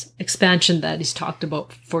 this expansion that he's talked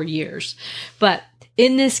about for years. But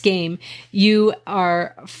in this game, you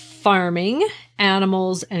are farming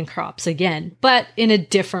animals and crops again, but in a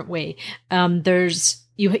different way.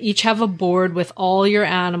 You each have a board with all your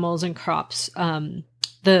animals and crops,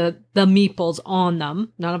 the meeples on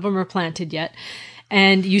them. None of them are planted yet.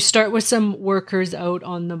 And you start with some workers out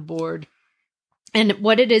on the board. And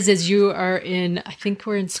what it is you are I think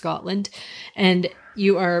we're in Scotland, and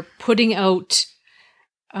you are putting out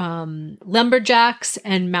lumberjacks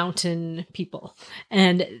and mountain people.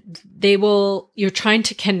 And you're trying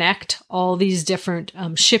to connect all these different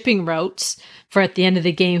shipping routes for, at the end of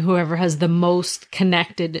the game, whoever has the most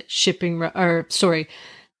connected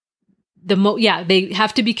they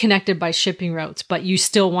have to be connected by shipping routes, but you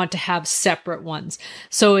still want to have separate ones.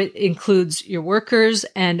 So it includes your workers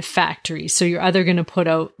and factories. So you're either going to put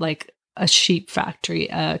out like a sheep factory,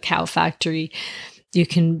 a cow factory. You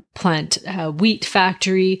can plant a wheat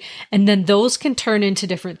factory, and then those can turn into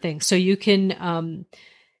different things. So you can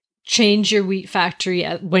change your wheat factory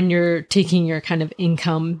when you're taking your kind of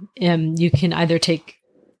income. You can either take,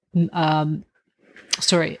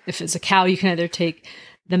 if it's a cow, you can either take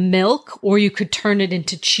the milk, or you could turn it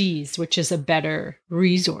into cheese, which is a better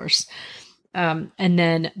resource. And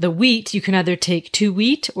then the wheat, you can either take 2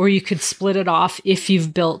 wheat, or you could split it off if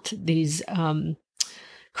you've built these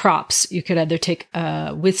crops. You could either take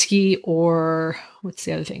whiskey, or what's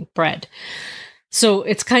the other thing? Bread. So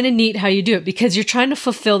it's kind of neat how you do it, because you're trying to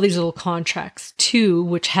fulfill these little contracts too,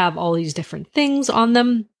 which have all these different things on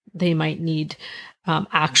them. They might need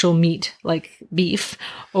actual meat like beef,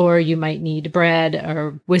 or you might need bread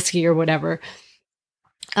or whiskey or whatever.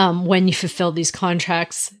 When you fulfill these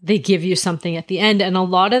contracts, they give you something at the end. And a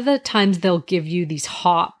lot of the times they'll give you these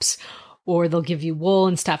hops, or they'll give you wool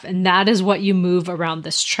and stuff. And that is what you move around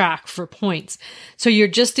this track for points. So you're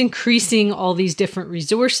just increasing all these different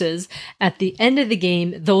resources. At the end of the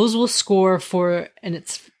game, those will score for, and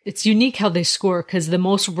it's unique how they score, because the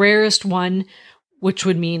most rarest one, which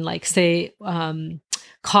would mean like, say,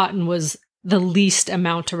 cotton was the least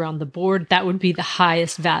amount around the board, that would be the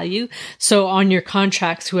highest value. So on your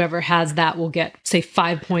contracts, whoever has that will get, say,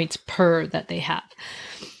 5 points per that they have.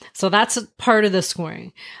 So that's part of the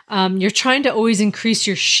scoring. You're trying to always increase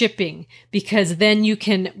your shipping, because then you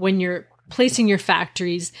can, when you're placing your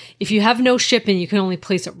factories, if you have no shipping, you can only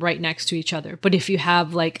place it right next to each other. But if you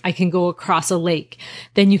have, like, I can go across a lake,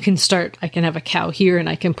 then you can start, I can have a cow here, and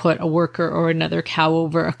I can put a worker or another cow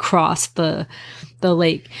over across the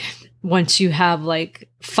lake. Once you have like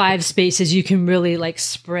 5 spaces, you can really like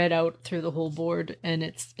spread out through the whole board. And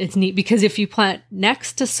it's neat, because if you plant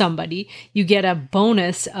next to somebody, you get a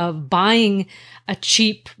bonus of buying a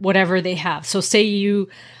cheap whatever they have. So say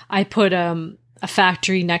I put a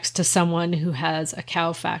factory next to someone who has a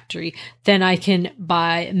cow factory, then I can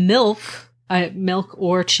buy milk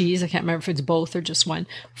or cheese, I can't remember if it's both or just one,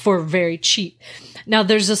 for very cheap. Now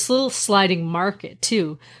there's this little sliding market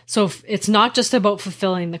too. So it's not just about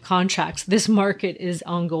fulfilling the contracts. This market is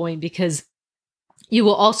ongoing, because you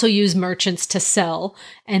will also use merchants to sell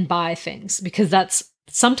and buy things, because that's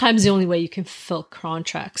sometimes the only way you can fulfill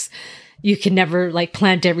contracts. You can never like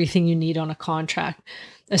plant everything you need on a contract,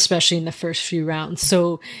 especially in the first few rounds.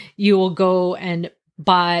 So you will go and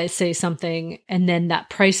buy, say, something, and then that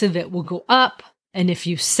price of it will go up. And if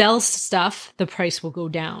you sell stuff, the price will go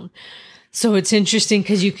down. So it's interesting,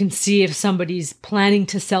 because you can see if somebody's planning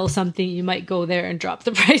to sell something, you might go there and drop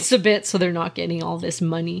the price a bit so they're not getting all this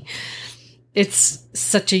money. It's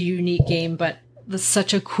such a unique game, but it's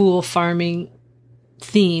such a cool farming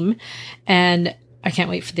theme. And I can't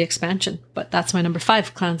wait for the expansion. But that's my number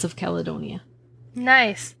 5, Clans of Caledonia.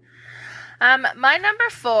 Nice. My number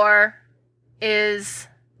 4 is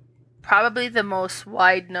probably the most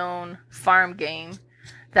wide-known farm game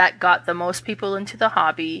that got the most people into the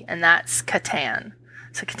hobby, and that's Catan.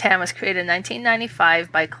 So Catan was created in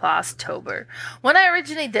 1995 by Klaus Tober. When I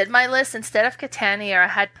originally did my list, instead of Catan here, I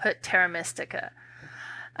had put Terra Mystica.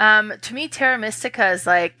 To me, Terra Mystica is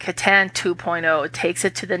like Catan 2.0. It takes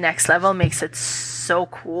it to the next level, makes it so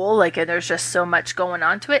cool. Like, and there's just so much going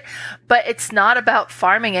on to it. But it's not about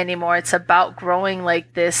farming anymore. It's about growing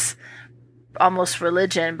like this almost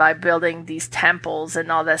religion by building these temples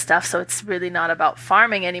and all that stuff. So it's really not about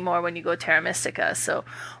farming anymore when you go Terra Mystica. So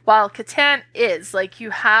while Catan is, like, you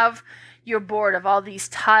have your board of all these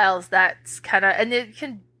tiles that's kind of, and it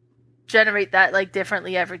can generate that like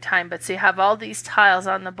differently every time, but so you have all these tiles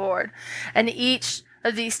on the board, and each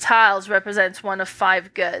of these tiles represents one of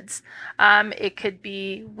 5 goods. It could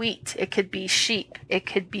be wheat, it could be sheep, it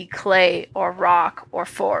could be clay or rock or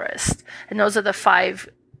forest, and those are the 5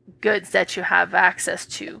 goods that you have access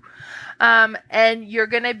to. And you're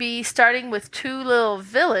going to be starting with 2 little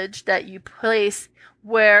village that you place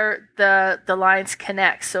where the lines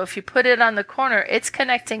connect. So if you put it on the corner, it's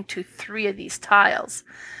connecting to 3 of these tiles.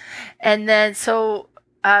 And then so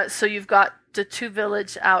you've got the 2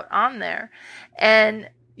 village out on there, and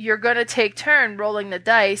you're going to take turn rolling the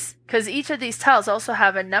dice, because each of these tiles also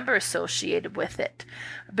have a number associated with it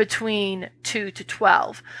between 2 to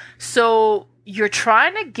 12. So you're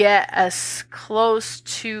trying to get as close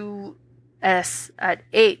to at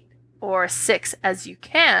 8 or 6 as you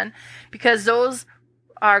can, because those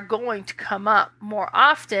are going to come up more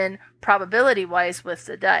often probability wise with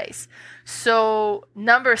the dice. So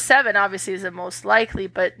number 7 obviously is the most likely,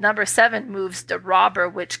 but number 7 moves the robber,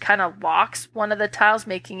 which kind of locks one of the tiles,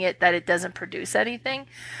 making it that it doesn't produce anything.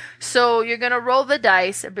 So you're going to roll the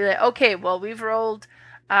dice and be like, okay, well, we've rolled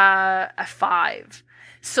a 5.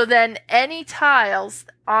 So then any tiles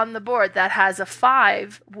on the board that has a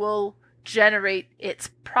 5 will generate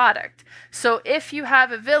its product. So if you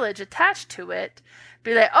have a village attached to it,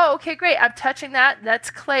 be like, oh, okay, great, I'm touching that. That's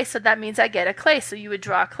clay, so that means I get a clay. So you would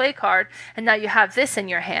draw a clay card, and now you have this in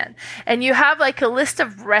your hand. And you have like a list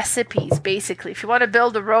of recipes, basically. If you want to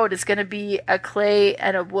build a road, it's going to be a clay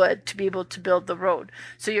and a wood to be able to build the road.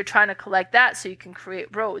 So you're trying to collect that so you can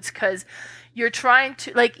create roads, because you're trying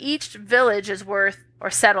to, like, each village is worth, or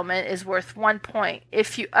settlement is worth 1 point.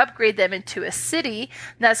 If you upgrade them into a city,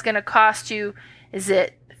 that's going to cost you, is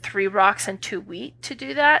it 3 rocks and 2 wheat to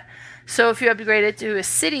do that? So if you upgrade it to a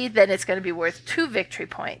city, then it's going to be worth 2 victory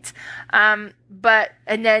points. And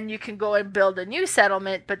then you can go and build a new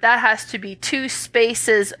settlement, but that has to be 2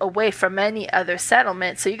 spaces away from any other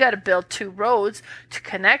settlement. So you got to build 2 roads to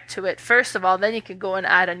connect to it first of all. Then you can go and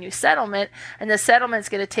add a new settlement, and the settlement's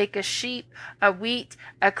going to take a sheep, a wheat,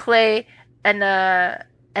 a clay, and a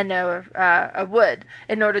wood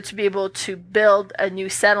in order to be able to build a new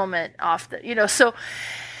settlement off the, so.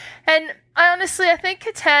 And I think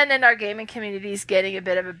Catan in our gaming community is getting a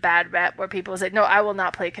bit of a bad rep, where people say, no, I will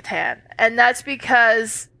not play Catan. And that's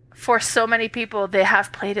because for so many people, they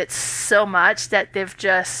have played it so much that they've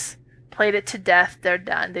just played it to death. They're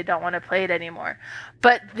done. They don't want to play it anymore.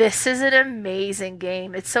 But this is an amazing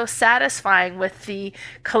game. It's so satisfying with the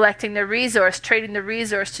collecting the resource, trading the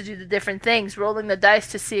resource to do the different things, rolling the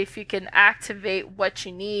dice to see if you can activate what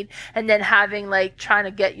you need, and then having like trying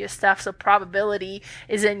to get your stuff so probability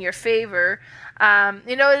is in your favor.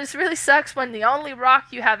 It really sucks when the only rock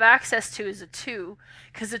you have access to is a 2,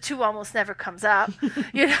 because the 2 almost never comes up,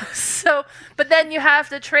 so, but then you have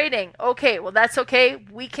the trading. Okay, well, that's okay.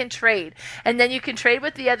 We can trade. And then you can trade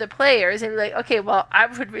with the other players and be like, okay, well, I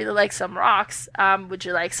would really like some rocks. Would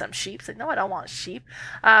you like some sheep? It's like, no, I don't want sheep.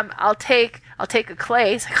 I'll take a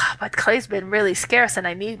clay. It's like, oh, but clay's been really scarce and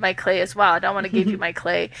I need my clay as well. I don't want to give you my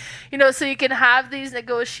clay. So you can have these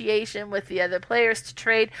negotiation with the other players to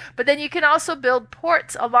trade, but then you can also build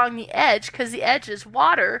ports along the edge, because the edge is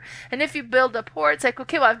water. And if you build a port, it's like,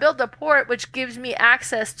 okay, well, I've built a port which gives me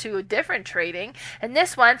access to a different trading, and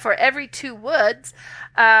this one, for every 2 woods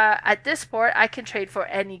at this port, I can trade for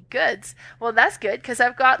any goods. Well, that's good, because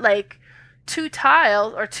I've got like 2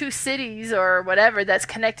 tiles or 2 cities or whatever that's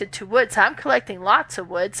connected to wood, so I'm collecting lots of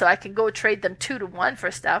wood, so I can go trade them 2 to 1 for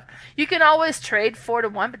stuff. You can always trade 4 to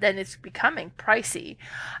 1, but then it's becoming pricey.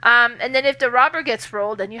 And then if the robber gets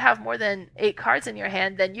rolled and you have more than 8 cards in your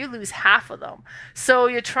hand, then you lose half of them. So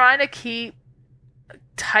you're trying to keep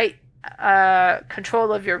tight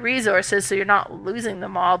control of your resources so you're not losing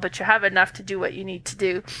them all, but you have enough to do what you need to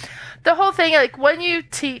do. The whole thing, like when you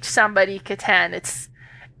teach somebody Catan,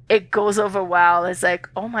 it goes over well. It's like,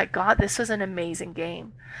 oh my God, this was an amazing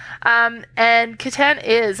game. And Catan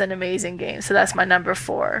is an amazing game. So that's my number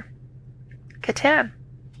 4. Catan.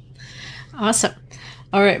 Awesome.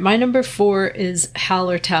 All right. My number 4 is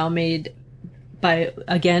Hallertau, made by,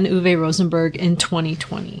 again, Uwe Rosenberg in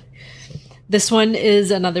 2020. This one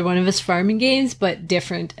is another one of his farming games, but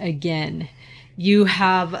different again. You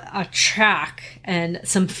have a track and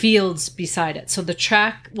some fields beside it. So the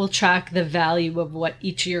track will track the value of what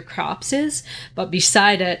each of your crops is, but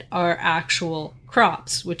beside it are actual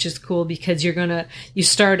crops, which is cool because you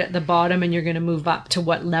start at the bottom and you're going to move up to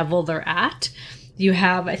what level they're at. you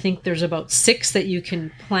have, I think there's about 6 that you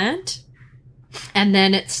can plant. And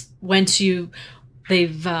then it's once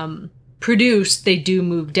they've produced, they do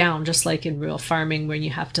move down, just like in real farming when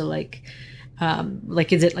you have to like,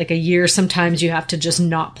 is it like a year? Sometimes you have to just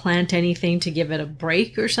not plant anything to give it a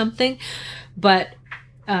break or something. But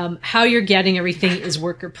how you're getting everything is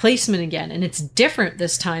worker placement again. And it's different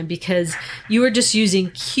this time because you are just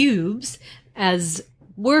using cubes as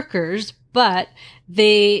workers, but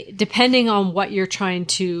they, depending on what you're trying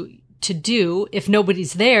to do, if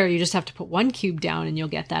nobody's there, you just have to put 1 cube down and you'll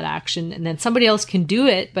get that action. And then somebody else can do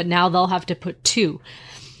it, but now they'll have to put 2.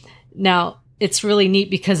 Now, it's really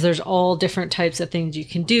neat because there's all different types of things you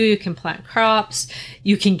can do. You can plant crops.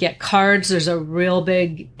 You can get cards. There's a real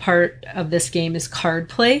big part of this game is card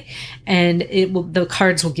play. And the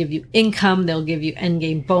cards will give you income. They'll give you end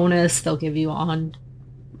game bonus. They'll give you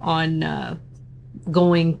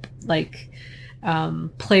going like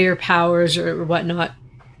player powers or whatnot.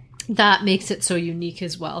 That makes it so unique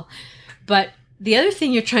as well. But the other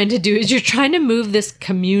thing you're trying to do is you're trying to move this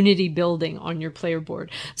community building on your player board.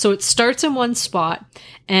 So it starts in one spot,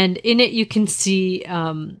 and in it you can see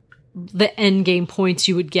the end game points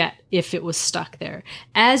you would get if it was stuck there.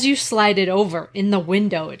 As you slide it over in the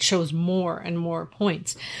window, it shows more and more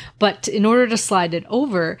points. But in order to slide it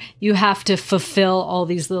over, you have to fulfill all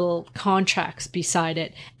these little contracts beside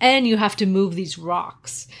it, and you have to move these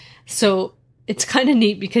rocks. So it's kind of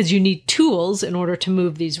neat because you need tools in order to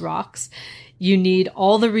move these rocks. You need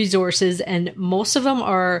all the resources, and most of them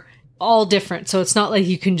are all different. So it's not like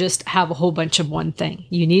you can just have a whole bunch of one thing.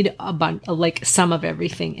 You need a bunch, like some of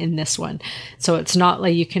everything in this one. So it's not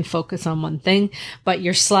like you can focus on one thing, but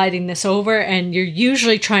you're sliding this over and you're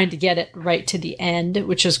usually trying to get it right to the end,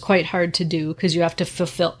 which is quite hard to do because you have to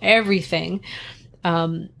fulfill everything.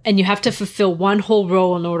 And you have to fulfill one whole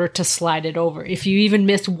row in order to slide it over. If you even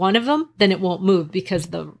miss one of them, then it won't move because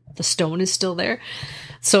the stone is still there.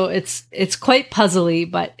 So it's quite puzzly,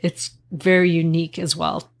 but it's very unique as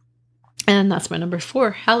well. And that's my number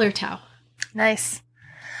 4, Hallertau. Nice.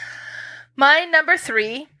 My number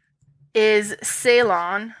 3 is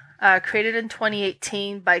Ceylon, created in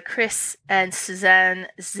 2018 by Chris and Suzanne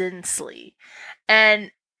Zinsley.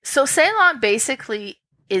 And so Ceylon basically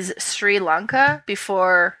is Sri Lanka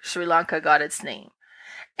before Sri Lanka got its name.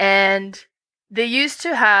 And they used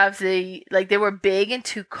to have they were big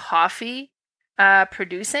into coffee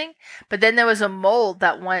producing, but then there was a mold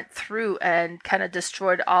that went through and kind of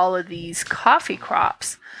destroyed all of these coffee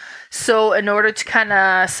crops. So in order to kind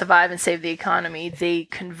of survive and save the economy, they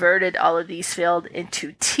converted all of these fields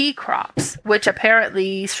into tea crops, which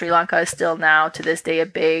apparently Sri Lanka is still now to this day a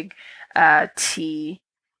big tea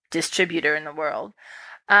distributor in the world.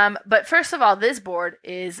 But first of all, this board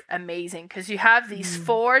is amazing because you have these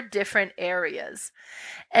 4 different areas.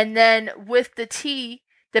 And then with the tea,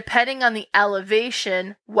 depending on the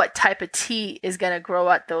elevation, what type of tea is going to grow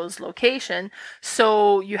at those locations.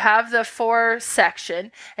 So you have the 4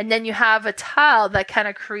 section, and then you have a tile that kind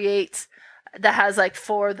of creates, that has like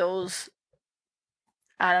 4 of those,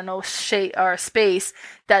 I don't know, shape or space,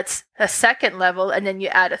 that's a second level, and then you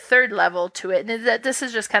add a third level to it. And this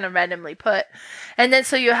is just kind of randomly put. And then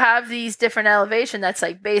so you have these different elevation that's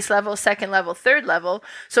like base level, second level, third level.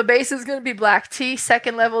 So base is going to be black tea,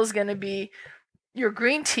 second level is going to be your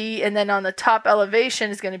green tea, and then on the top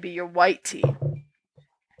elevation is going to be your white tea.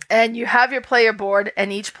 And you have your player board,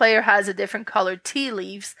 and each player has a different colored tea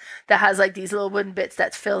leaves that has like these little wooden bits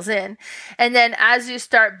that fills in. And then as you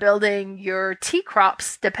start building your tea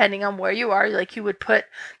crops, depending on where you are, like you would put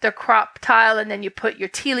the crop tile and then you put your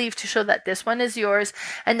tea leaf to show that this one is yours.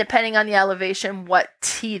 And depending on the elevation, what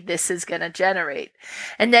tea this is going to generate.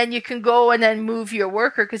 And then you can go and then move your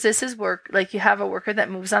worker, because this is work, like you have a worker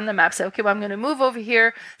that moves on the map. Say, okay, well, I'm going to move over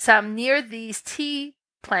here. So I'm near these tea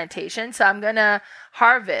plantation, so I'm gonna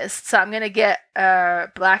harvest, so I'm gonna get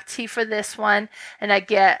black tea for this one, and I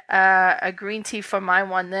get a green tea for my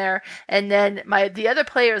one there, and then the other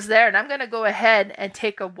player's there, and I'm gonna go ahead and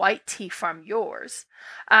take a white tea from yours,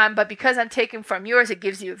 but because I'm taking from yours, it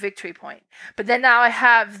gives you a victory point. But then now I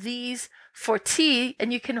have these for tea,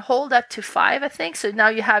 and you can hold up to 5, I think. So now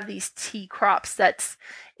you have these tea crops that's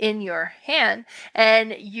in your hand,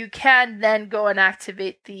 and you can then go and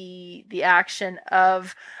activate the action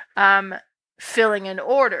of filling an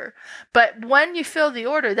order. But when you fill the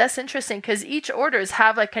order, that's interesting because each orders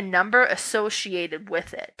have like a number associated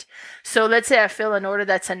with it. So let's say I fill an order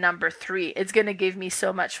that's a number 3. It's going to give me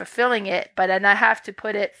so much for filling it, but then I have to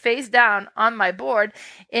put it face down on my board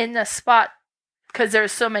in the spot because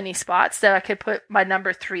there's so many spots that I could put my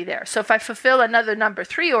number 3 there. So if I fulfill another number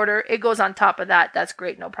 3 order, it goes on top of that. That's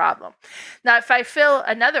great, no problem. Now, if I fill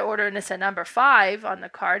another order and it's a number 5 on the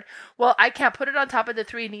card, well, I can't put it on top of the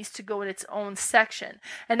 3. It needs to go in its own section.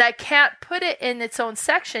 And I can't put it in its own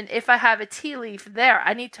section if I have a tea leaf there.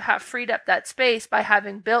 I need to have freed up that space by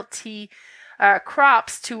having built tea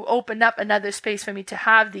crops to open up another space for me to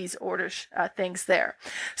have these orders things there.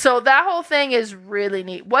 So that whole thing is really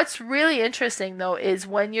neat. What's really interesting though is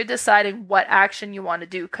when you're deciding what action you want to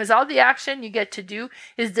do, because all the action you get to do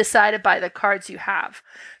is decided by the cards you have.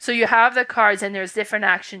 So you have the cards and there's different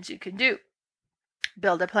actions you can do.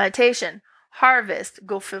 Build a plantation, harvest,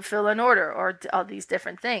 go fulfill an order, or all these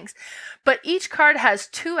different things. But each card has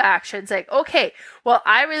 2 actions. Like, okay, well,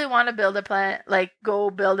 I really want to build a plant, like go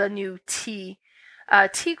build a new tea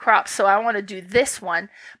crop. So I want to do this one,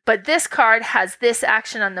 but this card has this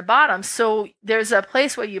action on the bottom. So there's a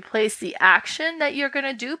place where you place the action that you're going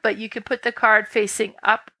to do, but you could put the card facing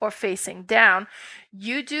up or facing down.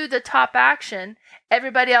 You do the top action.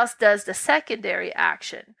 Everybody else does the secondary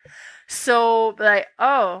action. So like,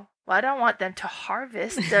 oh, well, I don't want them to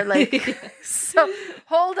harvest. They're like, so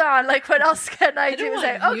hold on. Like, what else can I do? It's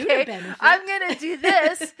like, okay, I'm going to do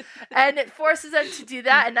this. And it forces them to do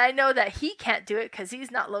that. And I know that he can't do it because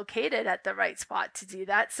he's not located at the right spot to do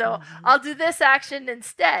that. So I'll do this action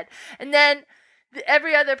instead. And then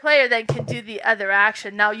every other player then can do the other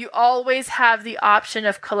action. Now, you always have the option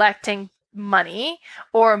of collecting money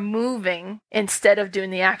or moving instead of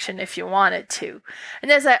doing the action if you wanted to.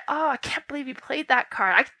 And there's like, oh, I can't believe you played that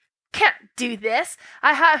card. I can't do this.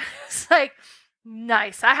 It's like,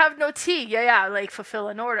 nice. I have no tea. Yeah, like fulfill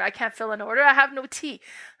an order. I can't fill an order. I have no tea.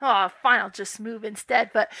 Oh, fine. I'll just move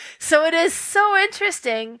instead. But so it is so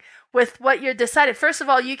interesting with what you're deciding. First of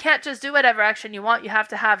all, you can't just do whatever action you want. You have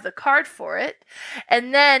to have the card for it.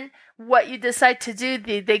 And then what you decide to do,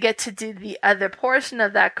 they get to do the other portion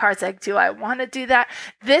of that card. It's like, do I want to do that?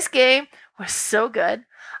 This game was so good.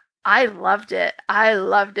 I loved it. I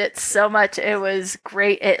loved it so much. It was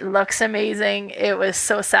great. It looks amazing. It was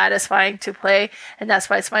so satisfying to play. And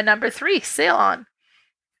that's why it's my number 3, Ceylon.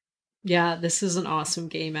 Yeah, this is an awesome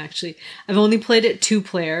game, actually. I've only played it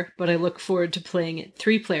 2-player, but I look forward to playing it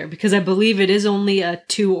 3-player because I believe it is only a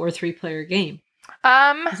 2 or 3-player game.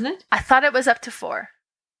 Isn't it? I thought it was up to 4.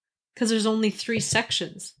 Because there's only 3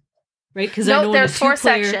 sections, right? Because no, I know there's 4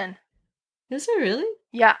 section. Is there really?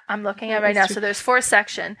 Yeah, I'm looking at right now. So there's 4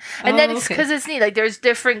 section. And then it's because it's neat. Like there's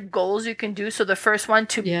different goals you can do. So the first one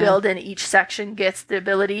to build in each section gets the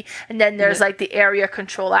ability. And then there's like the area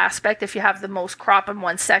control aspect. If you have the most crop in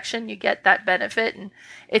one section, you get that benefit. And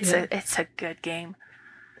it's a good game.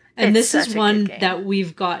 And this is one that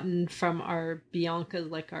we've gotten from our Bianca,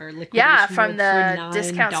 like our liquidation. Yeah, from the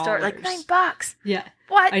discount store, like $9. Yeah.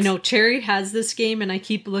 What? I know Cherry has this game, and I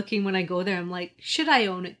keep looking when I go there. I'm like, should I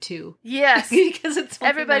own it too? Yes, because it's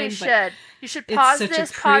everybody should. You should pause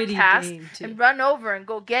this podcast and run over and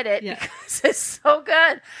go get it because it's so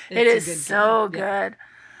good. It is so good.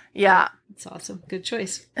 Yeah. It's awesome. Good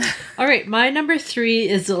choice. All right. My number 3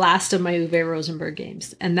 is the last of my Uwe Rosenberg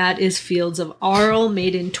games, and that is Fields of Arle,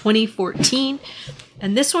 made in 2014.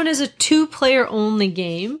 And this one is a 2-player only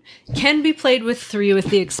game. Can be played with 3 with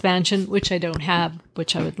the expansion, which I don't have,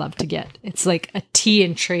 which I would love to get. It's like a tea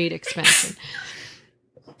and trade expansion.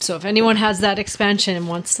 So if anyone has that expansion and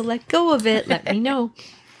wants to let go of it, let me know.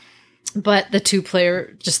 But the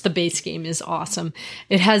 2-player, just the base game is awesome.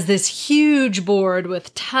 It has this huge board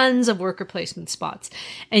with tons of worker placement spots.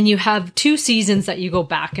 And you have 2 seasons that you go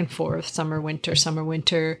back and forth, summer, winter, summer,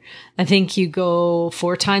 winter. I think you go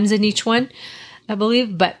 4 times in each one, I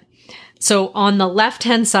believe. But so on the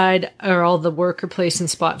left-hand side are all the worker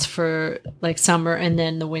placement spots for like summer, and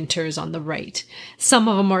then the winter is on the right. Some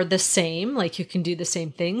of them are the same, like you can do the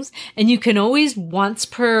same things. And you can always, once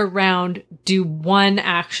per round, do one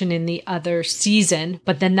action in the other season,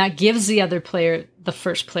 but then that gives the other player the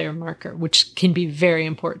first player marker, which can be very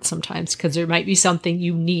important sometimes because there might be something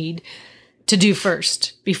you need to do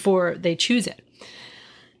first before they choose it.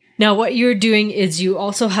 Now, what you're doing is you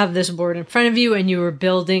also have this board in front of you, and you are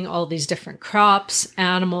building all these different crops,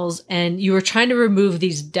 animals, and you are trying to remove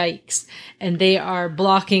these dikes, and they are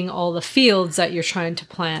blocking all the fields that you're trying to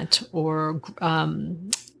plant or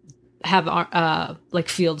have like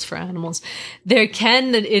fields for animals.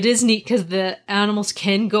 It is neat because the animals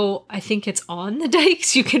can go, I think it's on the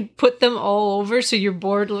dikes. You can put them all over, so your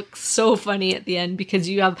board looks so funny at the end because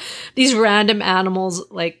you have these random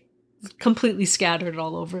animals like completely scattered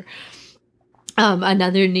all over.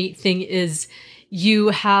 Another neat thing is you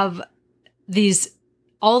have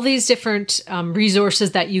all these different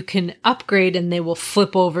resources that you can upgrade, and they will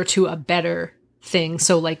flip over to a better thing.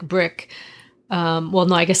 So like brick, well,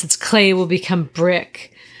 no, I guess it's clay will become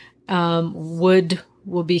brick. Wood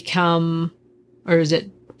will become, or is it,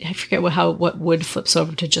 I forget what wood flips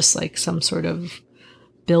over to just like some sort of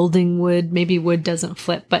building wood. Maybe wood doesn't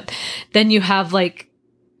flip, but then you have like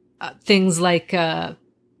things like a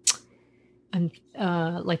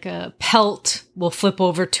pelt will flip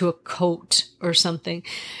over to a coat or something.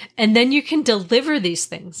 And then you can deliver these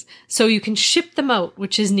things. So you can ship them out,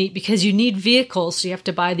 which is neat because you need vehicles. So you have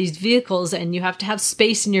to buy these vehicles and you have to have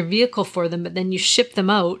space in your vehicle for them, but then you ship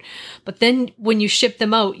them out. But then when you ship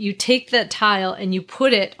them out, you take that tile and you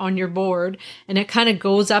put it on your board and it kind of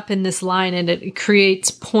goes up in this line and it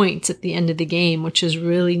creates points at the end of the game, which is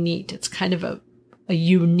really neat. It's kind of a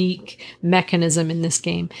unique mechanism in this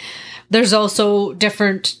game. There's also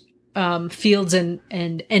different fields and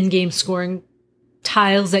end game scoring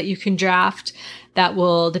tiles that you can draft that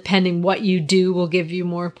will, depending what you do, will give you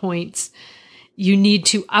more points. You need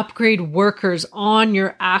to upgrade workers on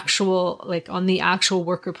your actual, like on the actual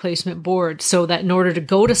worker placement board, so that in order to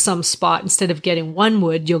go to some spot, instead of getting one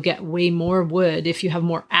wood, you'll get way more wood if you have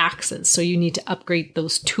more axes. So you need to upgrade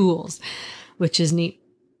those tools, which is neat.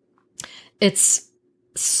 It's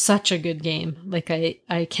such a good game. Like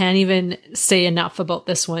I can't even say enough about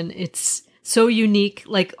this one. It's so unique.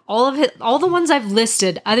 Like all of it, all the ones I've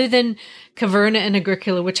listed, other than Caverna and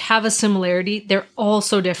Agricola, which have a similarity, they're all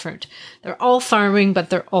so different. They're all farming, but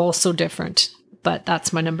they're all so different. But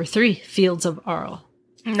that's my number 3, Fields of Arle.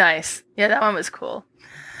 Nice. Yeah, that one was cool.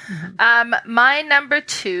 My number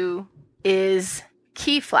 2 is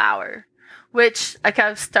Keyflower, which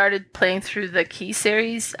I've started playing through the Key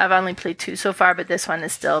series. I've only played 2 so far, but this one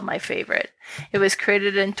is still my favorite. It was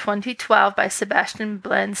created in 2012 by Sebastian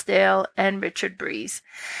Blansdale and Richard Breeze.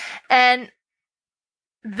 And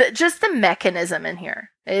just the mechanism in here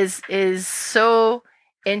is so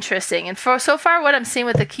interesting. And for so far what I'm seeing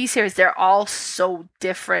with the Key series, they're all so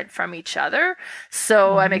different from each other.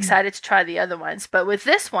 So I'm excited to try the other ones. But with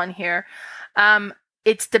this one here,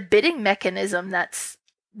 it's the bidding mechanism that's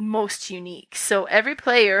most unique. So every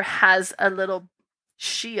player has a little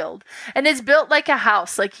shield and it's built like a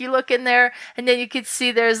house. Like you look in there and then you could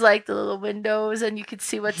see there's like the little windows and you could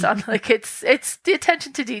see what's on. Like it's the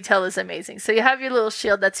attention to detail is amazing. So you have your little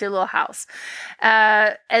shield, that's your little house,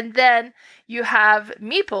 and then you have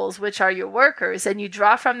meeples, which are your workers, and you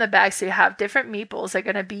draw from the bag. So you have different meeples that are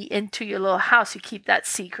going to be into your little house. You keep that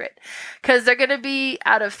secret because they're going to be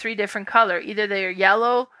out of 3 different color. Either they're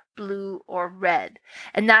yellow, blue, or red.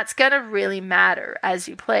 And that's going to really matter as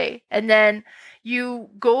you play. And then you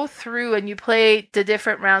go through and you play the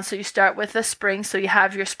different rounds. So you start with a spring. So you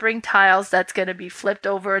have your spring tiles that's going to be flipped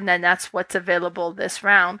over, and then that's what's available this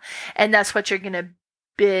round. And that's what you're going to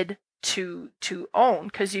bid to own,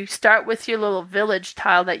 because you start with your little village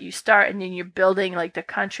tile that you start, and then you're building like the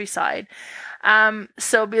countryside.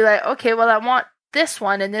 So be like, okay, well, I want this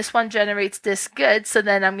one, and this one generates this good, so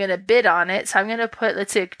then I'm going to bid on it. So I'm going to put,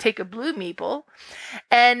 let's say, take a blue meeple,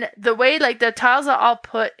 and the way, like, the tiles are all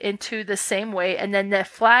put into the same way, and then the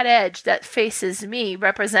flat edge that faces me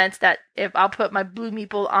represents that if I'll put my blue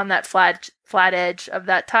meeple on that flat edge of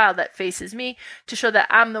that tile that faces me to show that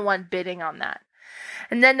I'm the one bidding on that.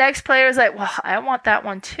 And then next player is like, well, I want that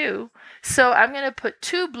one too, so I'm going to put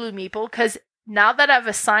 2 blue meeple, because now that I've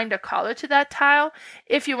assigned a color to that tile,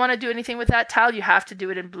 if you want to do anything with that tile, you have to do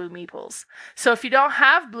it in blue meeples. So if you don't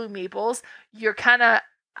have blue meeples, you're kind of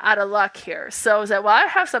out of luck here. So it's like, well, I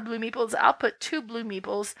have some blue meeples. I'll put 2 blue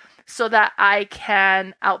meeples so that I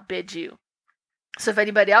can outbid you. So if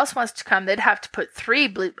anybody else wants to come, they'd have to put 3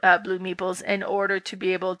 blue meeples in order to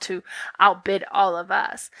be able to outbid all of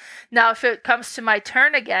us. Now, if it comes to my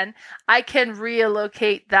turn again, I can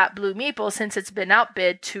reallocate that blue meeple, since it's been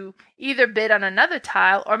outbid, to either bid on another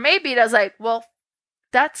tile, or maybe it was like, well,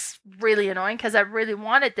 that's really annoying because I really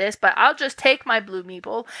wanted this, but I'll just take my blue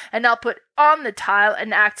meeple and I'll put on the tile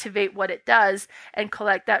and activate what it does and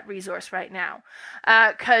collect that resource right now.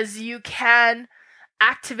 Because you can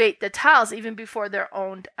activate the tiles even before they're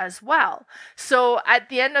owned as well. So at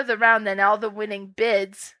the end of the round, then all the winning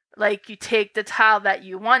bids, like you take the tile that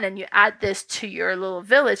you won and you add this to your little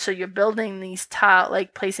village. So you're building these tile,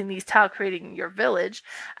 like placing these tile, creating your village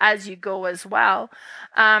as you go as well.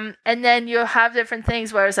 And then you'll have different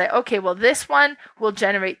things where it's like, okay, well, this one will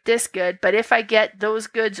generate this good, but if I get those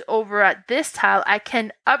goods over at this tile, I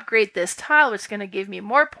can upgrade this tile, which is going to give me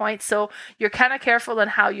more points. So you're kind of careful on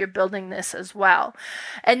how you're building this as well.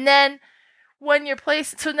 And then when you're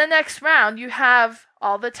placed, so in the next round, you have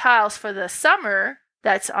all the tiles for the summer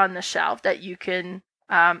that's on the shelf that you can,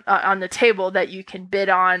 on the table that you can bid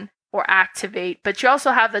on or activate, but you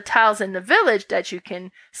also have the tiles in the village that you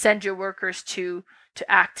can send your workers to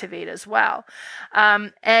activate as well.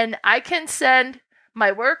 And I can send my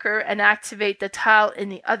worker and activate the tile in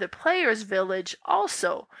the other player's village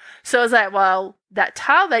also. So it's like, well, that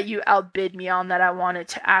tile that you outbid me on that I wanted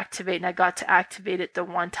to activate and I got to activate it the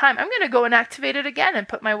one time, I'm going to go and activate it again and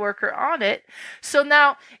put my worker on it. So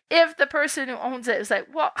now if the person who owns it is like,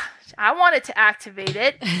 well, I wanted to activate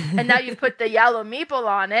it and now you put the yellow meeple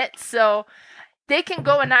on it, so they can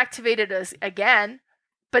go and activate it again,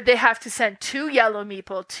 but they have to send 2 yellow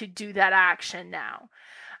meeple to do that action now.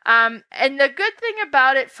 And the good thing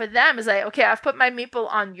about it for them is like, okay, I've put my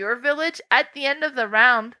meeple on your village. At the end of the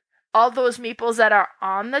round, all those meeples that are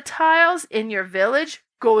on the tiles in your village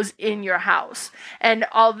goes in your house. And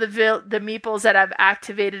all the meeples that I've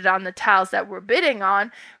activated on the tiles that we're bidding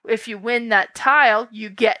on, if you win that tile, you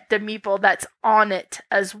get the meeple that's on it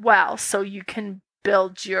as well. So you can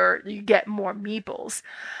you get more meeples.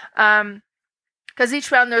 Because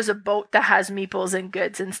each round there's a boat that has meeples and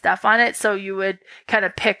goods and stuff on it. So you would kind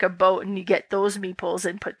of pick a boat and you get those meeples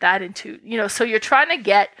and put that into, so you're trying to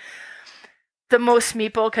get the most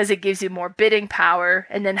meeple because it gives you more bidding power.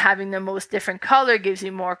 And then having the most different color gives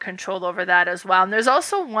you more control over that as well. And there's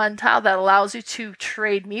also one tile that allows you to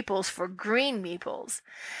trade meeples for green meeples.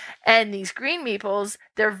 And these green meeples,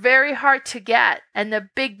 they're very hard to get. And the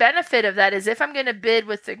big benefit of that is if I'm going to bid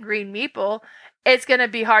with the green meeple, it's going to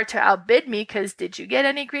be hard to outbid me because did you get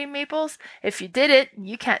any green meeples? If you didn't,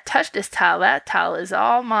 you can't touch this tile. That tile is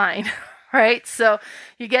all mine, right? So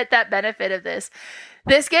you get that benefit of this.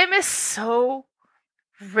 This game is so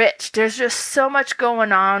rich. There's just so much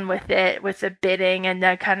going on with it, with the bidding and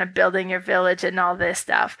then kind of building your village and all this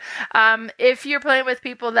stuff. If you're playing with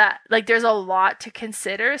people that there's a lot to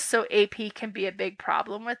consider, so AP can be a big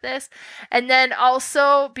problem with this. And then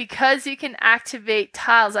also because you can activate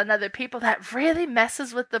tiles on other people, that really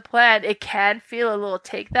messes with the plan. It can feel a little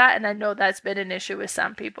take that, and I know that's been an issue with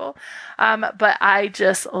some people. But I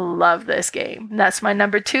just love this game. And that's my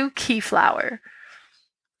number 2, Keyflower.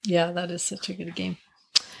 Yeah, that is such a good game.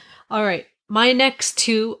 All right. My next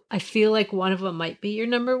 2, I feel like one of them might be your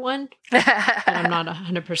number 1. But I'm not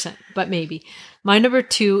 100%, but maybe. My number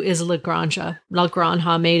 2 is La Granja,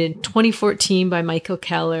 made in 2014 by Michael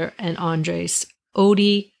Keller and Andres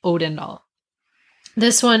Odendahl.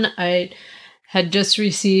 This one I had just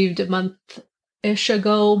received a month-ish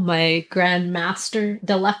ago, my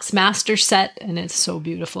Deluxe Master set, and it's so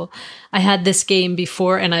beautiful. I had this game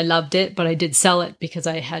before and I loved it, but I did sell it because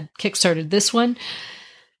I had kickstarted this one.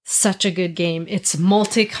 Such a good game. It's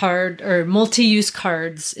multi-use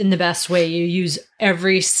cards in the best way. You use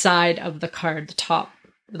every side of the card, the top,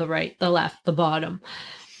 the right, the left, the bottom.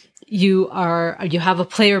 You have a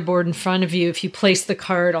player board in front of you. If you place the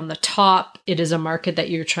card on the top, it is a market that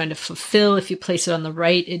you're trying to fulfill. If you place it on the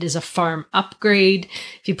right, it is a farm upgrade.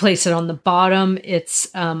 If you place it on the bottom, it's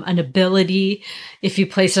an ability. If you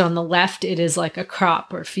place it on the left, it is like a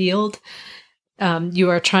crop or field. You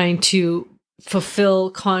are trying to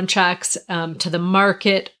fulfill contracts to the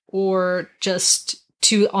market or just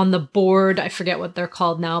to on the board. I forget what they're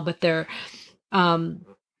called now, but they're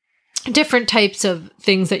different types of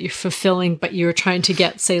things that you're fulfilling, but you're trying to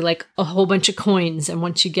get, say, like a whole bunch of coins. And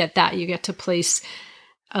once you get that, you get to place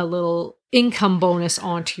a little income bonus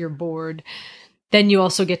onto your board. Then you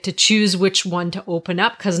also get to choose which one to open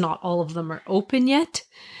up because not all of them are open yet.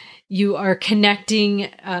 You are connecting,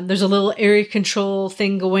 there's a little area control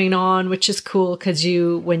thing going on, which is cool because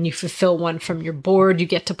when you fulfill one from your board, you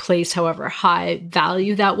get to place however high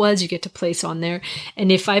value that was, you get to place on there. And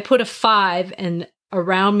if I put a 5 and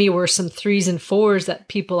around me were some 3s and 4s that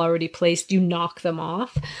people already placed, you knock them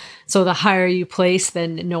off. So the higher you place,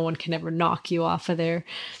 then no one can ever knock you off of there.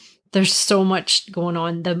 There's so much going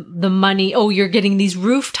on. The money. Oh, you're getting these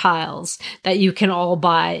roof tiles that you can all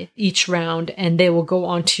buy each round, and they will go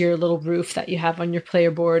onto your little roof that you have on your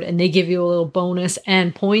player board, and they give you a little bonus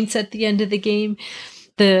and points at the end of the game.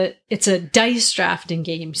 It's a dice drafting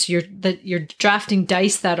game. So you're drafting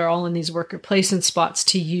dice that are all in these worker placement spots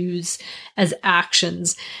to use as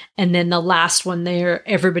actions. And then the last one there,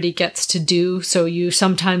 everybody gets to do. So you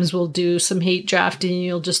sometimes will do some hate drafting.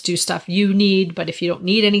 You'll just do stuff you need. But if you don't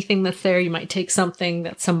need anything that's there, you might take something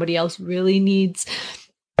that somebody else really needs.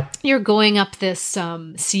 You're going up this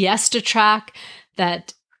siesta track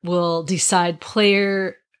that will decide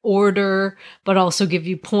player order, but also give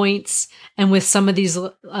you points. And with some of these,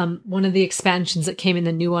 one of the expansions that came in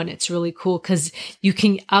the new one, it's really cool because you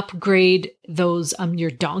can upgrade those, your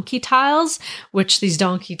donkey tiles, which these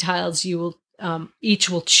donkey tiles you will, each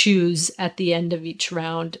will choose at the end of each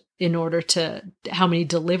round in order to how many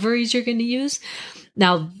deliveries you're going to use.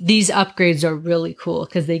 Now, these upgrades are really cool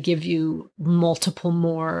because they give you multiple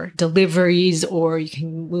more deliveries, or you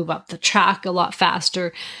can move up the track a lot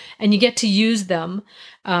faster, and you get to use them.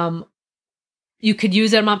 You could use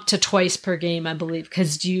them up to twice per game, I believe,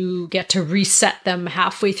 because you get to reset them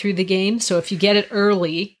halfway through the game. So if you get it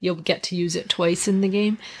early, you'll get to use it twice in the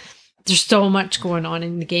game. There's so much going on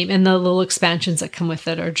in the game, and the little expansions that come with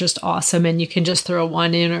it are just awesome, and you can just throw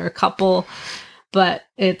one in or a couple, but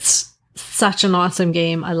it's such an awesome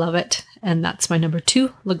game. I love it. And that's my number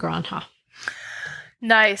 2, La Granja.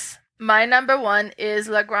 Nice. My number 1 is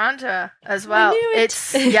La Granja as well.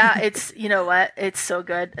 It's you know what? It's so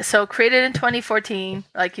good. So created in 2014,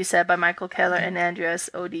 like you said, by Michael Keller and Andreas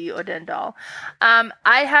Odi Odendal.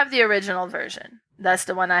 I have the original version. That's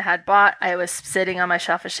the one I had bought. I was sitting on my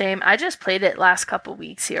shelf of shame. I just played it last couple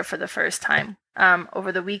weeks here for the first time.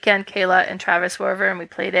 Over the weekend, Kayla and Travis were over and we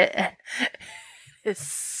played it, and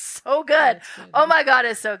it's so good. Oh my God,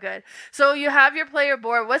 it's so good. So you have your player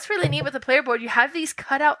board. What's really neat with the player board, you have these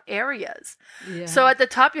cutout areas. Yeah. So at the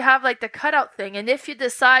top, you have like the cutout thing. And if you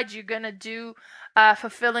decide you're going to do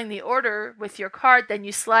fulfilling the order with your card, then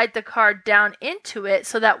you slide the card down into it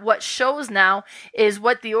so that what shows now is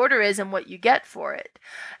what the order is and what you get for it.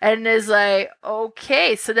 And it's like,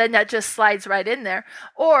 okay, so then that just slides right in there.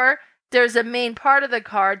 Or there's a main part of the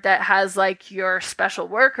card that has like your special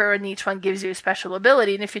worker, and each one gives you a special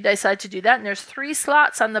ability. And if you decide to do that, and there's 3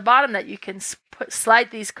 slots on the bottom that you can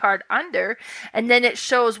slide these card under, and then it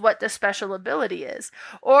shows what the special ability is.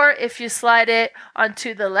 Or if you slide it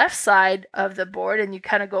onto the left side of the board and you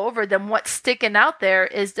kind of go over, then what's sticking out there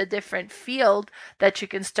is the different field that you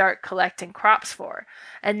can start collecting crops for.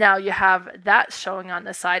 And now you have that showing on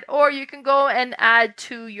the side. Or you can go and add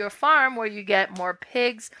to your farm where you get more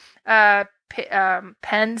pigs,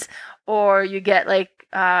 pens, or you get like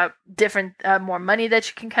different more money that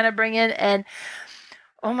you can kind of bring in. And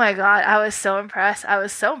oh my God, I was so impressed.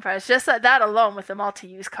 Just that alone with the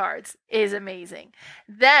multi-use cards is amazing.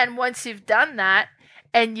 Then once you've done that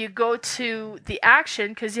and you go to the action,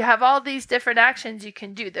 because you have all these different actions you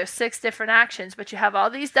can do. There's 6 different actions, but you have all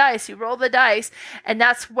these dice. You roll the dice, and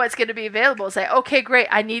that's what's going to be available. It's like, okay, great.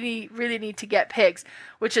 I really need to get pigs,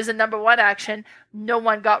 which is a number 1 action. No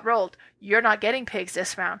one got rolled. You're not getting pigs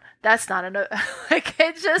this round. That's not enough. Like,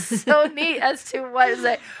 it's just so neat as to what is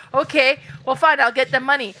like, okay, well, fine, I'll get the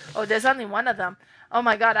money. Oh, there's only one of them. Oh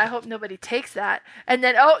my God, I hope nobody takes that. And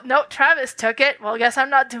then, oh, no, Travis took it. Well, I guess I'm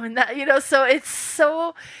not doing that, so it's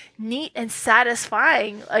so neat and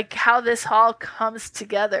satisfying, like how this all comes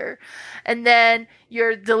together. And then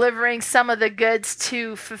you're delivering some of the goods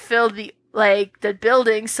to fulfill the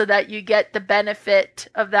building so that you get the benefit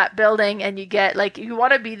of that building, and you get you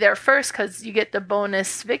want to be there first because you get the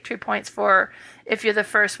bonus victory points for if you're the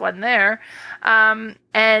first one there. And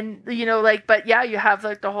but yeah, you have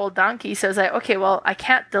the whole donkey. So it's like, okay, well, I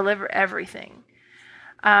can't deliver everything.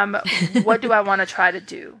 What do I want to try to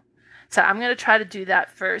do? So I'm going to try to do that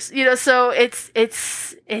first, so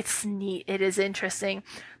it's neat. It is interesting.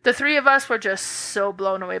 The 3 of us were just so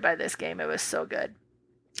blown away by this game. It was so good.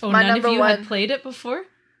 Oh, none of you had played it before?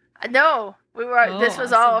 No, we were. Oh, this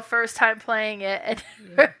was awesome. All a first time playing it, and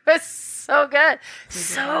it was so good,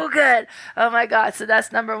 so good. Oh my God! So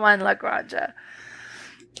that's number 1, La Granja.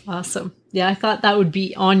 Awesome. Yeah, I thought that would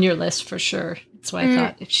be on your list for sure. That's why I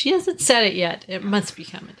thought if she hasn't said it yet, it must be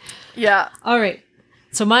coming. Yeah. All right.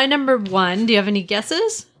 So my number 1. Do you have any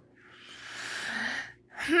guesses?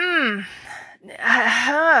 I'm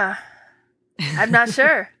not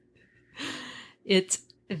sure. It's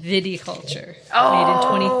Viticulture,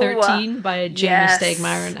 made in 2013 by Jamie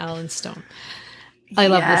Stegmaier and Alan Stone. I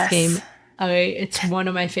love this game. It's one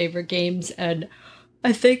of my favorite games, and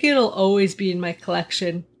I think it'll always be in my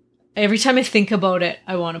collection. Every time I think about it,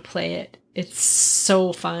 I want to play it. It's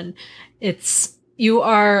so fun. You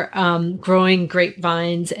are growing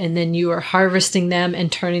grapevines, and then you are harvesting them and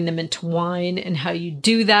turning them into wine. And how you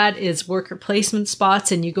do that is worker placement spots,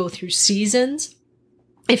 and you go through seasons.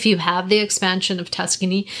 If you have the expansion of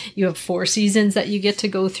Tuscany, you have 4 seasons that you get to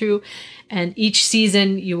go through. And each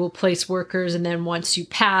season you will place workers. And then once you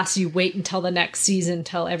pass, you wait until the next season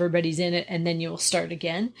until everybody's in it. And then you will start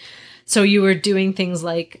again. So you were doing things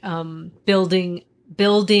like building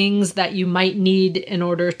buildings that you might need in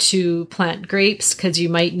order to plant grapes. Because you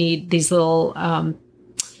might need these little,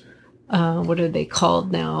 what are they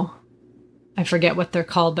called now? I forget what they're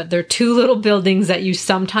called, but they're 2 little buildings that you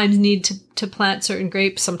sometimes need to plant certain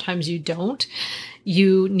grapes. Sometimes you don't.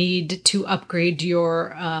 you need to upgrade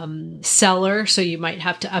your cellar. So you might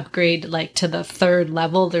have to upgrade like to the 3rd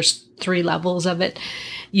level. There's 3 levels of it.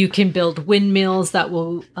 You can build windmills that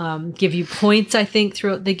will give you points, I think,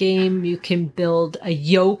 throughout the game. You can build a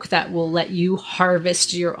yoke that will let you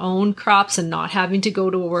harvest your own crops and not having to go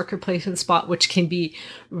to a worker placement spot, which can be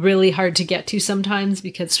really hard to get to sometimes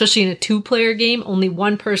because especially in a 2-player game, only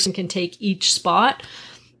one person can take each spot.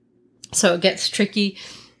 So it gets tricky.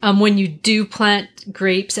 When you do plant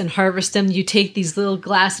grapes and harvest them, you take these little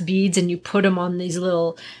glass beads and you put them on these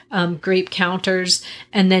little grape counters.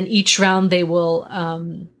 And then each round they will,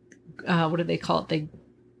 what do they call it?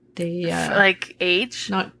 They like age?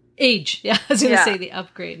 Not age. Yeah, I was going to say the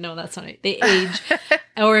upgrade. No, that's not it. They age.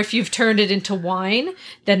 Or if you've turned it into wine,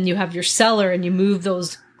 then you have your cellar and you move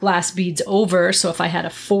those glass beads over. So if I had a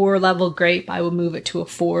 4-level grape, I would move it to a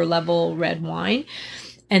 4-level red wine.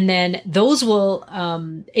 And then those will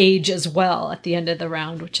age as well at the end of the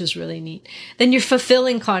round, which is really neat. Then you're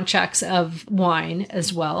fulfilling contracts of wine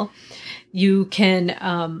as well. You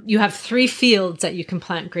can, you have 3 fields that you can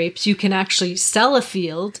plant grapes. You can actually sell a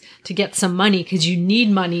field to get some money because you need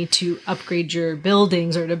money to upgrade your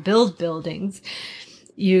buildings or to build buildings.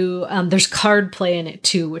 There's card play in it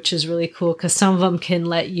too, which is really cool because some of them can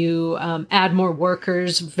let you add more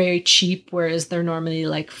workers very cheap, whereas they're normally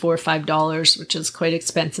like $4 or $5, which is quite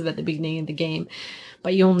expensive at the beginning of the game.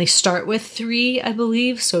 But you only start with 3, I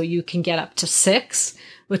believe, so you can get up to 6,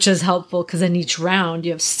 which is helpful because in each round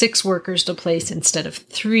you have 6 workers to place instead of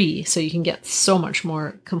 3, so you can get so much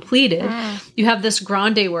more completed. You have this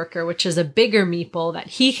grande worker, which is a bigger meeple that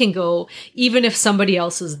he can go even if somebody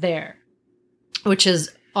else is there, which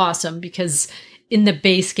is awesome because in the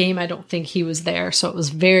base game, I don't think he was there. So it was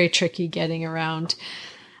very tricky getting around.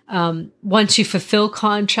 Once you fulfill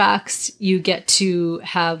contracts, you get to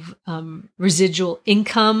have residual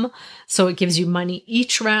income. So it gives you money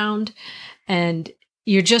each round. And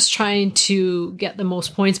you're just trying to get the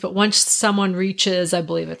most points. But once someone reaches, I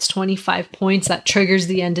believe it's 25 points, that triggers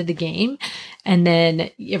the end of the game. And then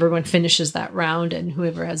everyone finishes that round and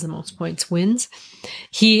whoever has the most points wins.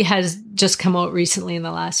 He has just come out recently in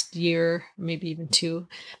the last year, maybe even 2,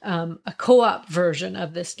 a co-op version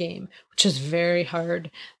of this game, which is very hard.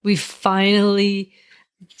 We finally,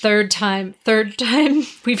 third time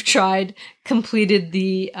we've tried, completed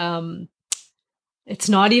the, it's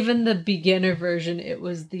not even the beginner version. It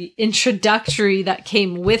was the introductory that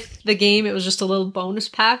came with the game. It was just a little bonus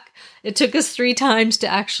pack. It took us 3 times to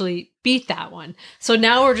actually beat that one. So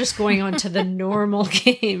now we're just going on to the normal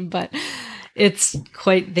game, but it's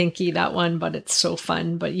quite dinky, that one, but it's so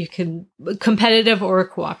fun. But you can, competitive or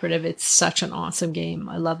cooperative, it's such an awesome game.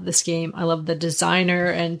 I love this game. I love the designer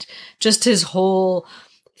and just his whole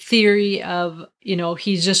theory of,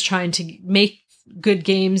 he's just trying to make good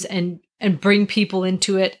games and bring people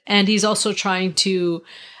into it. And he's also trying to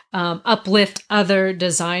uplift other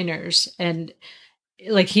designers. And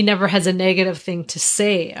like, he never has a negative thing to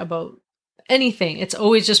say about anything. It's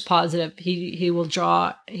always just positive. He will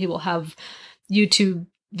have YouTube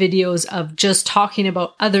videos of just talking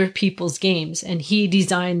about other people's games. And he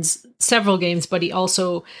designs several games, but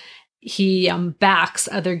he backs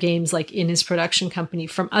other games like in his production company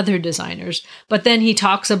from other designers. But then he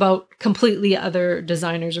talks about completely other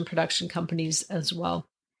designers and production companies as well.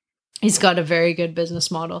 He's got a very good business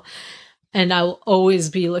model. And I'll always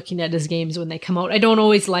be looking at his games when they come out. I don't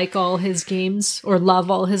always like all his games or love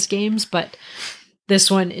all his games, but this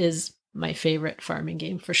one is my favorite farming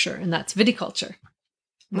game for sure. And that's Viticulture.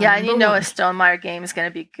 Yeah, and a Stonemaier game is going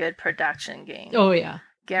to be a good production game. Oh, yeah.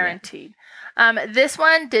 Guaranteed. Yeah. This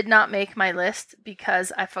one did not make my list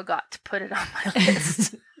because I forgot to put it on my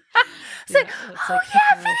list.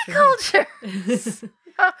 Viticulture.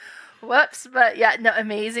 Whoops. But yeah, no,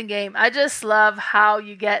 amazing game. I just love how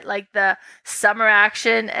you get like the summer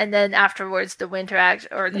action and then afterwards the winter action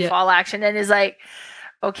or the fall action. And it's like,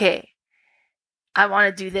 okay, I want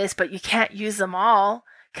to do this, but you can't use them all.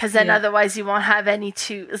 Because then otherwise you won't have any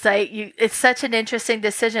to, it's like it's such an interesting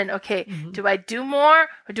decision. Okay, do I do more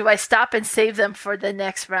or do I stop and save them for the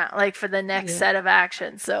next round, like for the next set of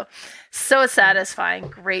actions? So satisfying.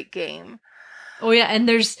 Great game. Oh yeah, and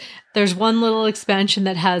there's one little expansion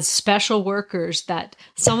that has special workers that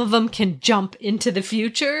some of them can jump into the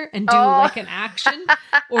future and do like an action,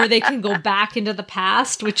 or they can go back into the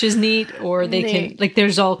past, which is neat, or they can like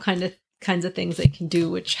there's all kinds of things they can do,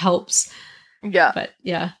 which helps. Yeah. But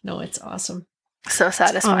yeah, no, it's awesome. So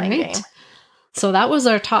satisfying game. So that was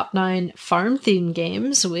our top 9 farm themed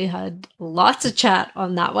games. We had lots of chat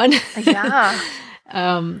on that one. Yeah.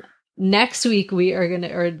 Next week we are going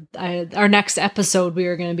to, our next episode, we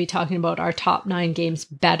are going to be talking about our top 9 games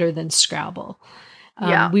better than Scrabble.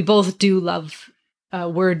 We both do love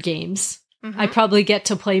word games. I probably get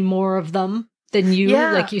to play more of them than you.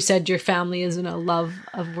 Like you said, your family isn't a love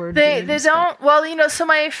of word games. They don't. Well, so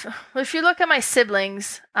if you look at my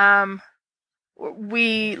siblings,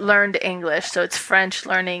 we learned English, so it's French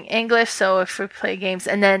learning English. So if we play games,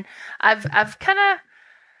 and then I've kind of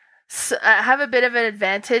I have a bit of an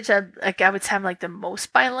advantage. I would say I'm like the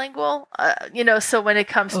most bilingual, so when it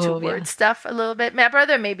comes to word stuff a little bit. My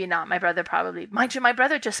brother, maybe not. My brother probably, mind you, my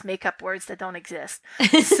brother just make up words that don't exist.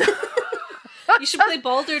 So. You should play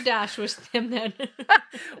Balderdash with him then.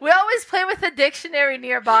 We always play with a dictionary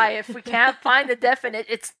nearby. If we can't find the definite,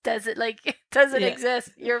 it doesn't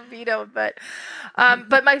exist. You're vetoed. But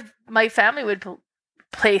my family would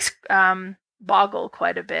play Boggle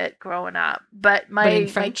quite a bit growing up. But my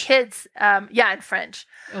kids, in French.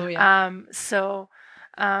 Oh yeah.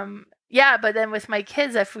 But then with my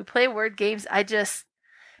kids, if we play word games,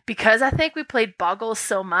 because I think we played Boggle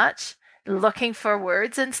so much, looking for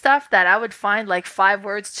words and stuff, that I would find like 5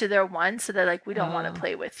 words to their 1, so they're like, we don't want to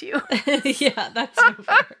play with you. Yeah, that's so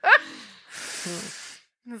fair.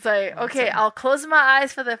 It's like, okay, I'll close my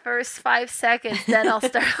eyes for the first 5 seconds, then I'll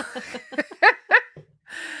start.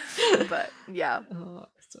 But yeah.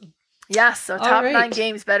 Awesome. Yeah, so top 9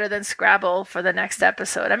 games better than Scrabble for the next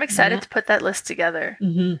episode. I'm excited to put that list together.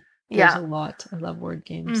 Mm-hmm. There's a lot. I love word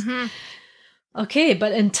games. Mm-hmm. Okay,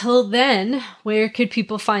 but until then, where could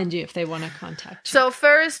people find you if they want to contact you? So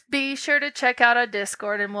first, be sure to check out our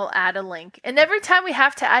Discord, and we'll add a link. And every time we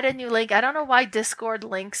have to add a new link, I don't know why Discord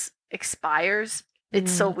links expires.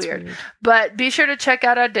 It's so weird. But be sure to check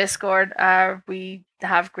out our Discord. We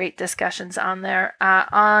have great discussions on there.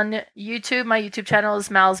 On YouTube, my YouTube channel is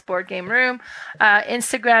Mel's Board Game Room.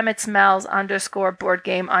 Instagram, it's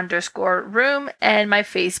Mel's_boardgame_room. And my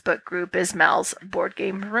Facebook group is Mel's Board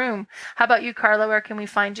Game Room. How about you, Carla? Where can we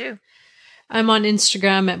find you? I'm on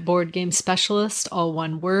Instagram at Board Game Specialist, all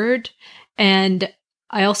one word. And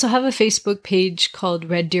I also have a Facebook page called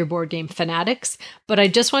Red Deer Board Game Fanatics, but I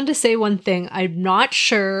just wanted to say one thing. I'm not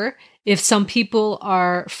sure if some people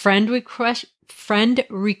are friend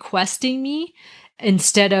requesting me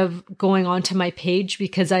instead of going onto my page,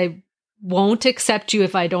 because I won't accept you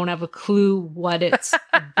if I don't have a clue what it's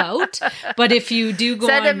about. But if you do go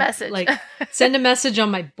send a message, send a message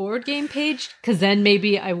on my board game page, because then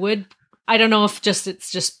maybe I would. I don't know if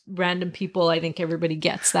it's just random people. I think everybody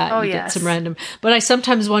gets that. Oh, get some random. But I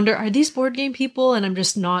sometimes wonder, are these board game people? And I'm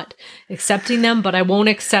just not accepting them. But I won't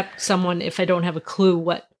accept someone if I don't have a clue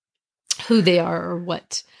who they are or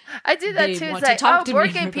what. I do that too. It's like,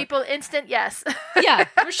 board game people, instant yes. Yeah,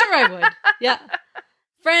 for sure I would. Yeah.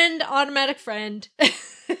 Friend, automatic friend.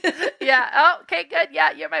 Yeah. Oh, okay, good.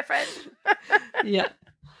 Yeah, you're my friend. Yeah.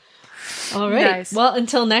 All right. Nice. Well,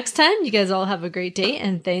 until next time, you guys all have a great day,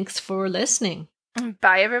 and thanks for listening.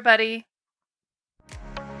 Bye, everybody.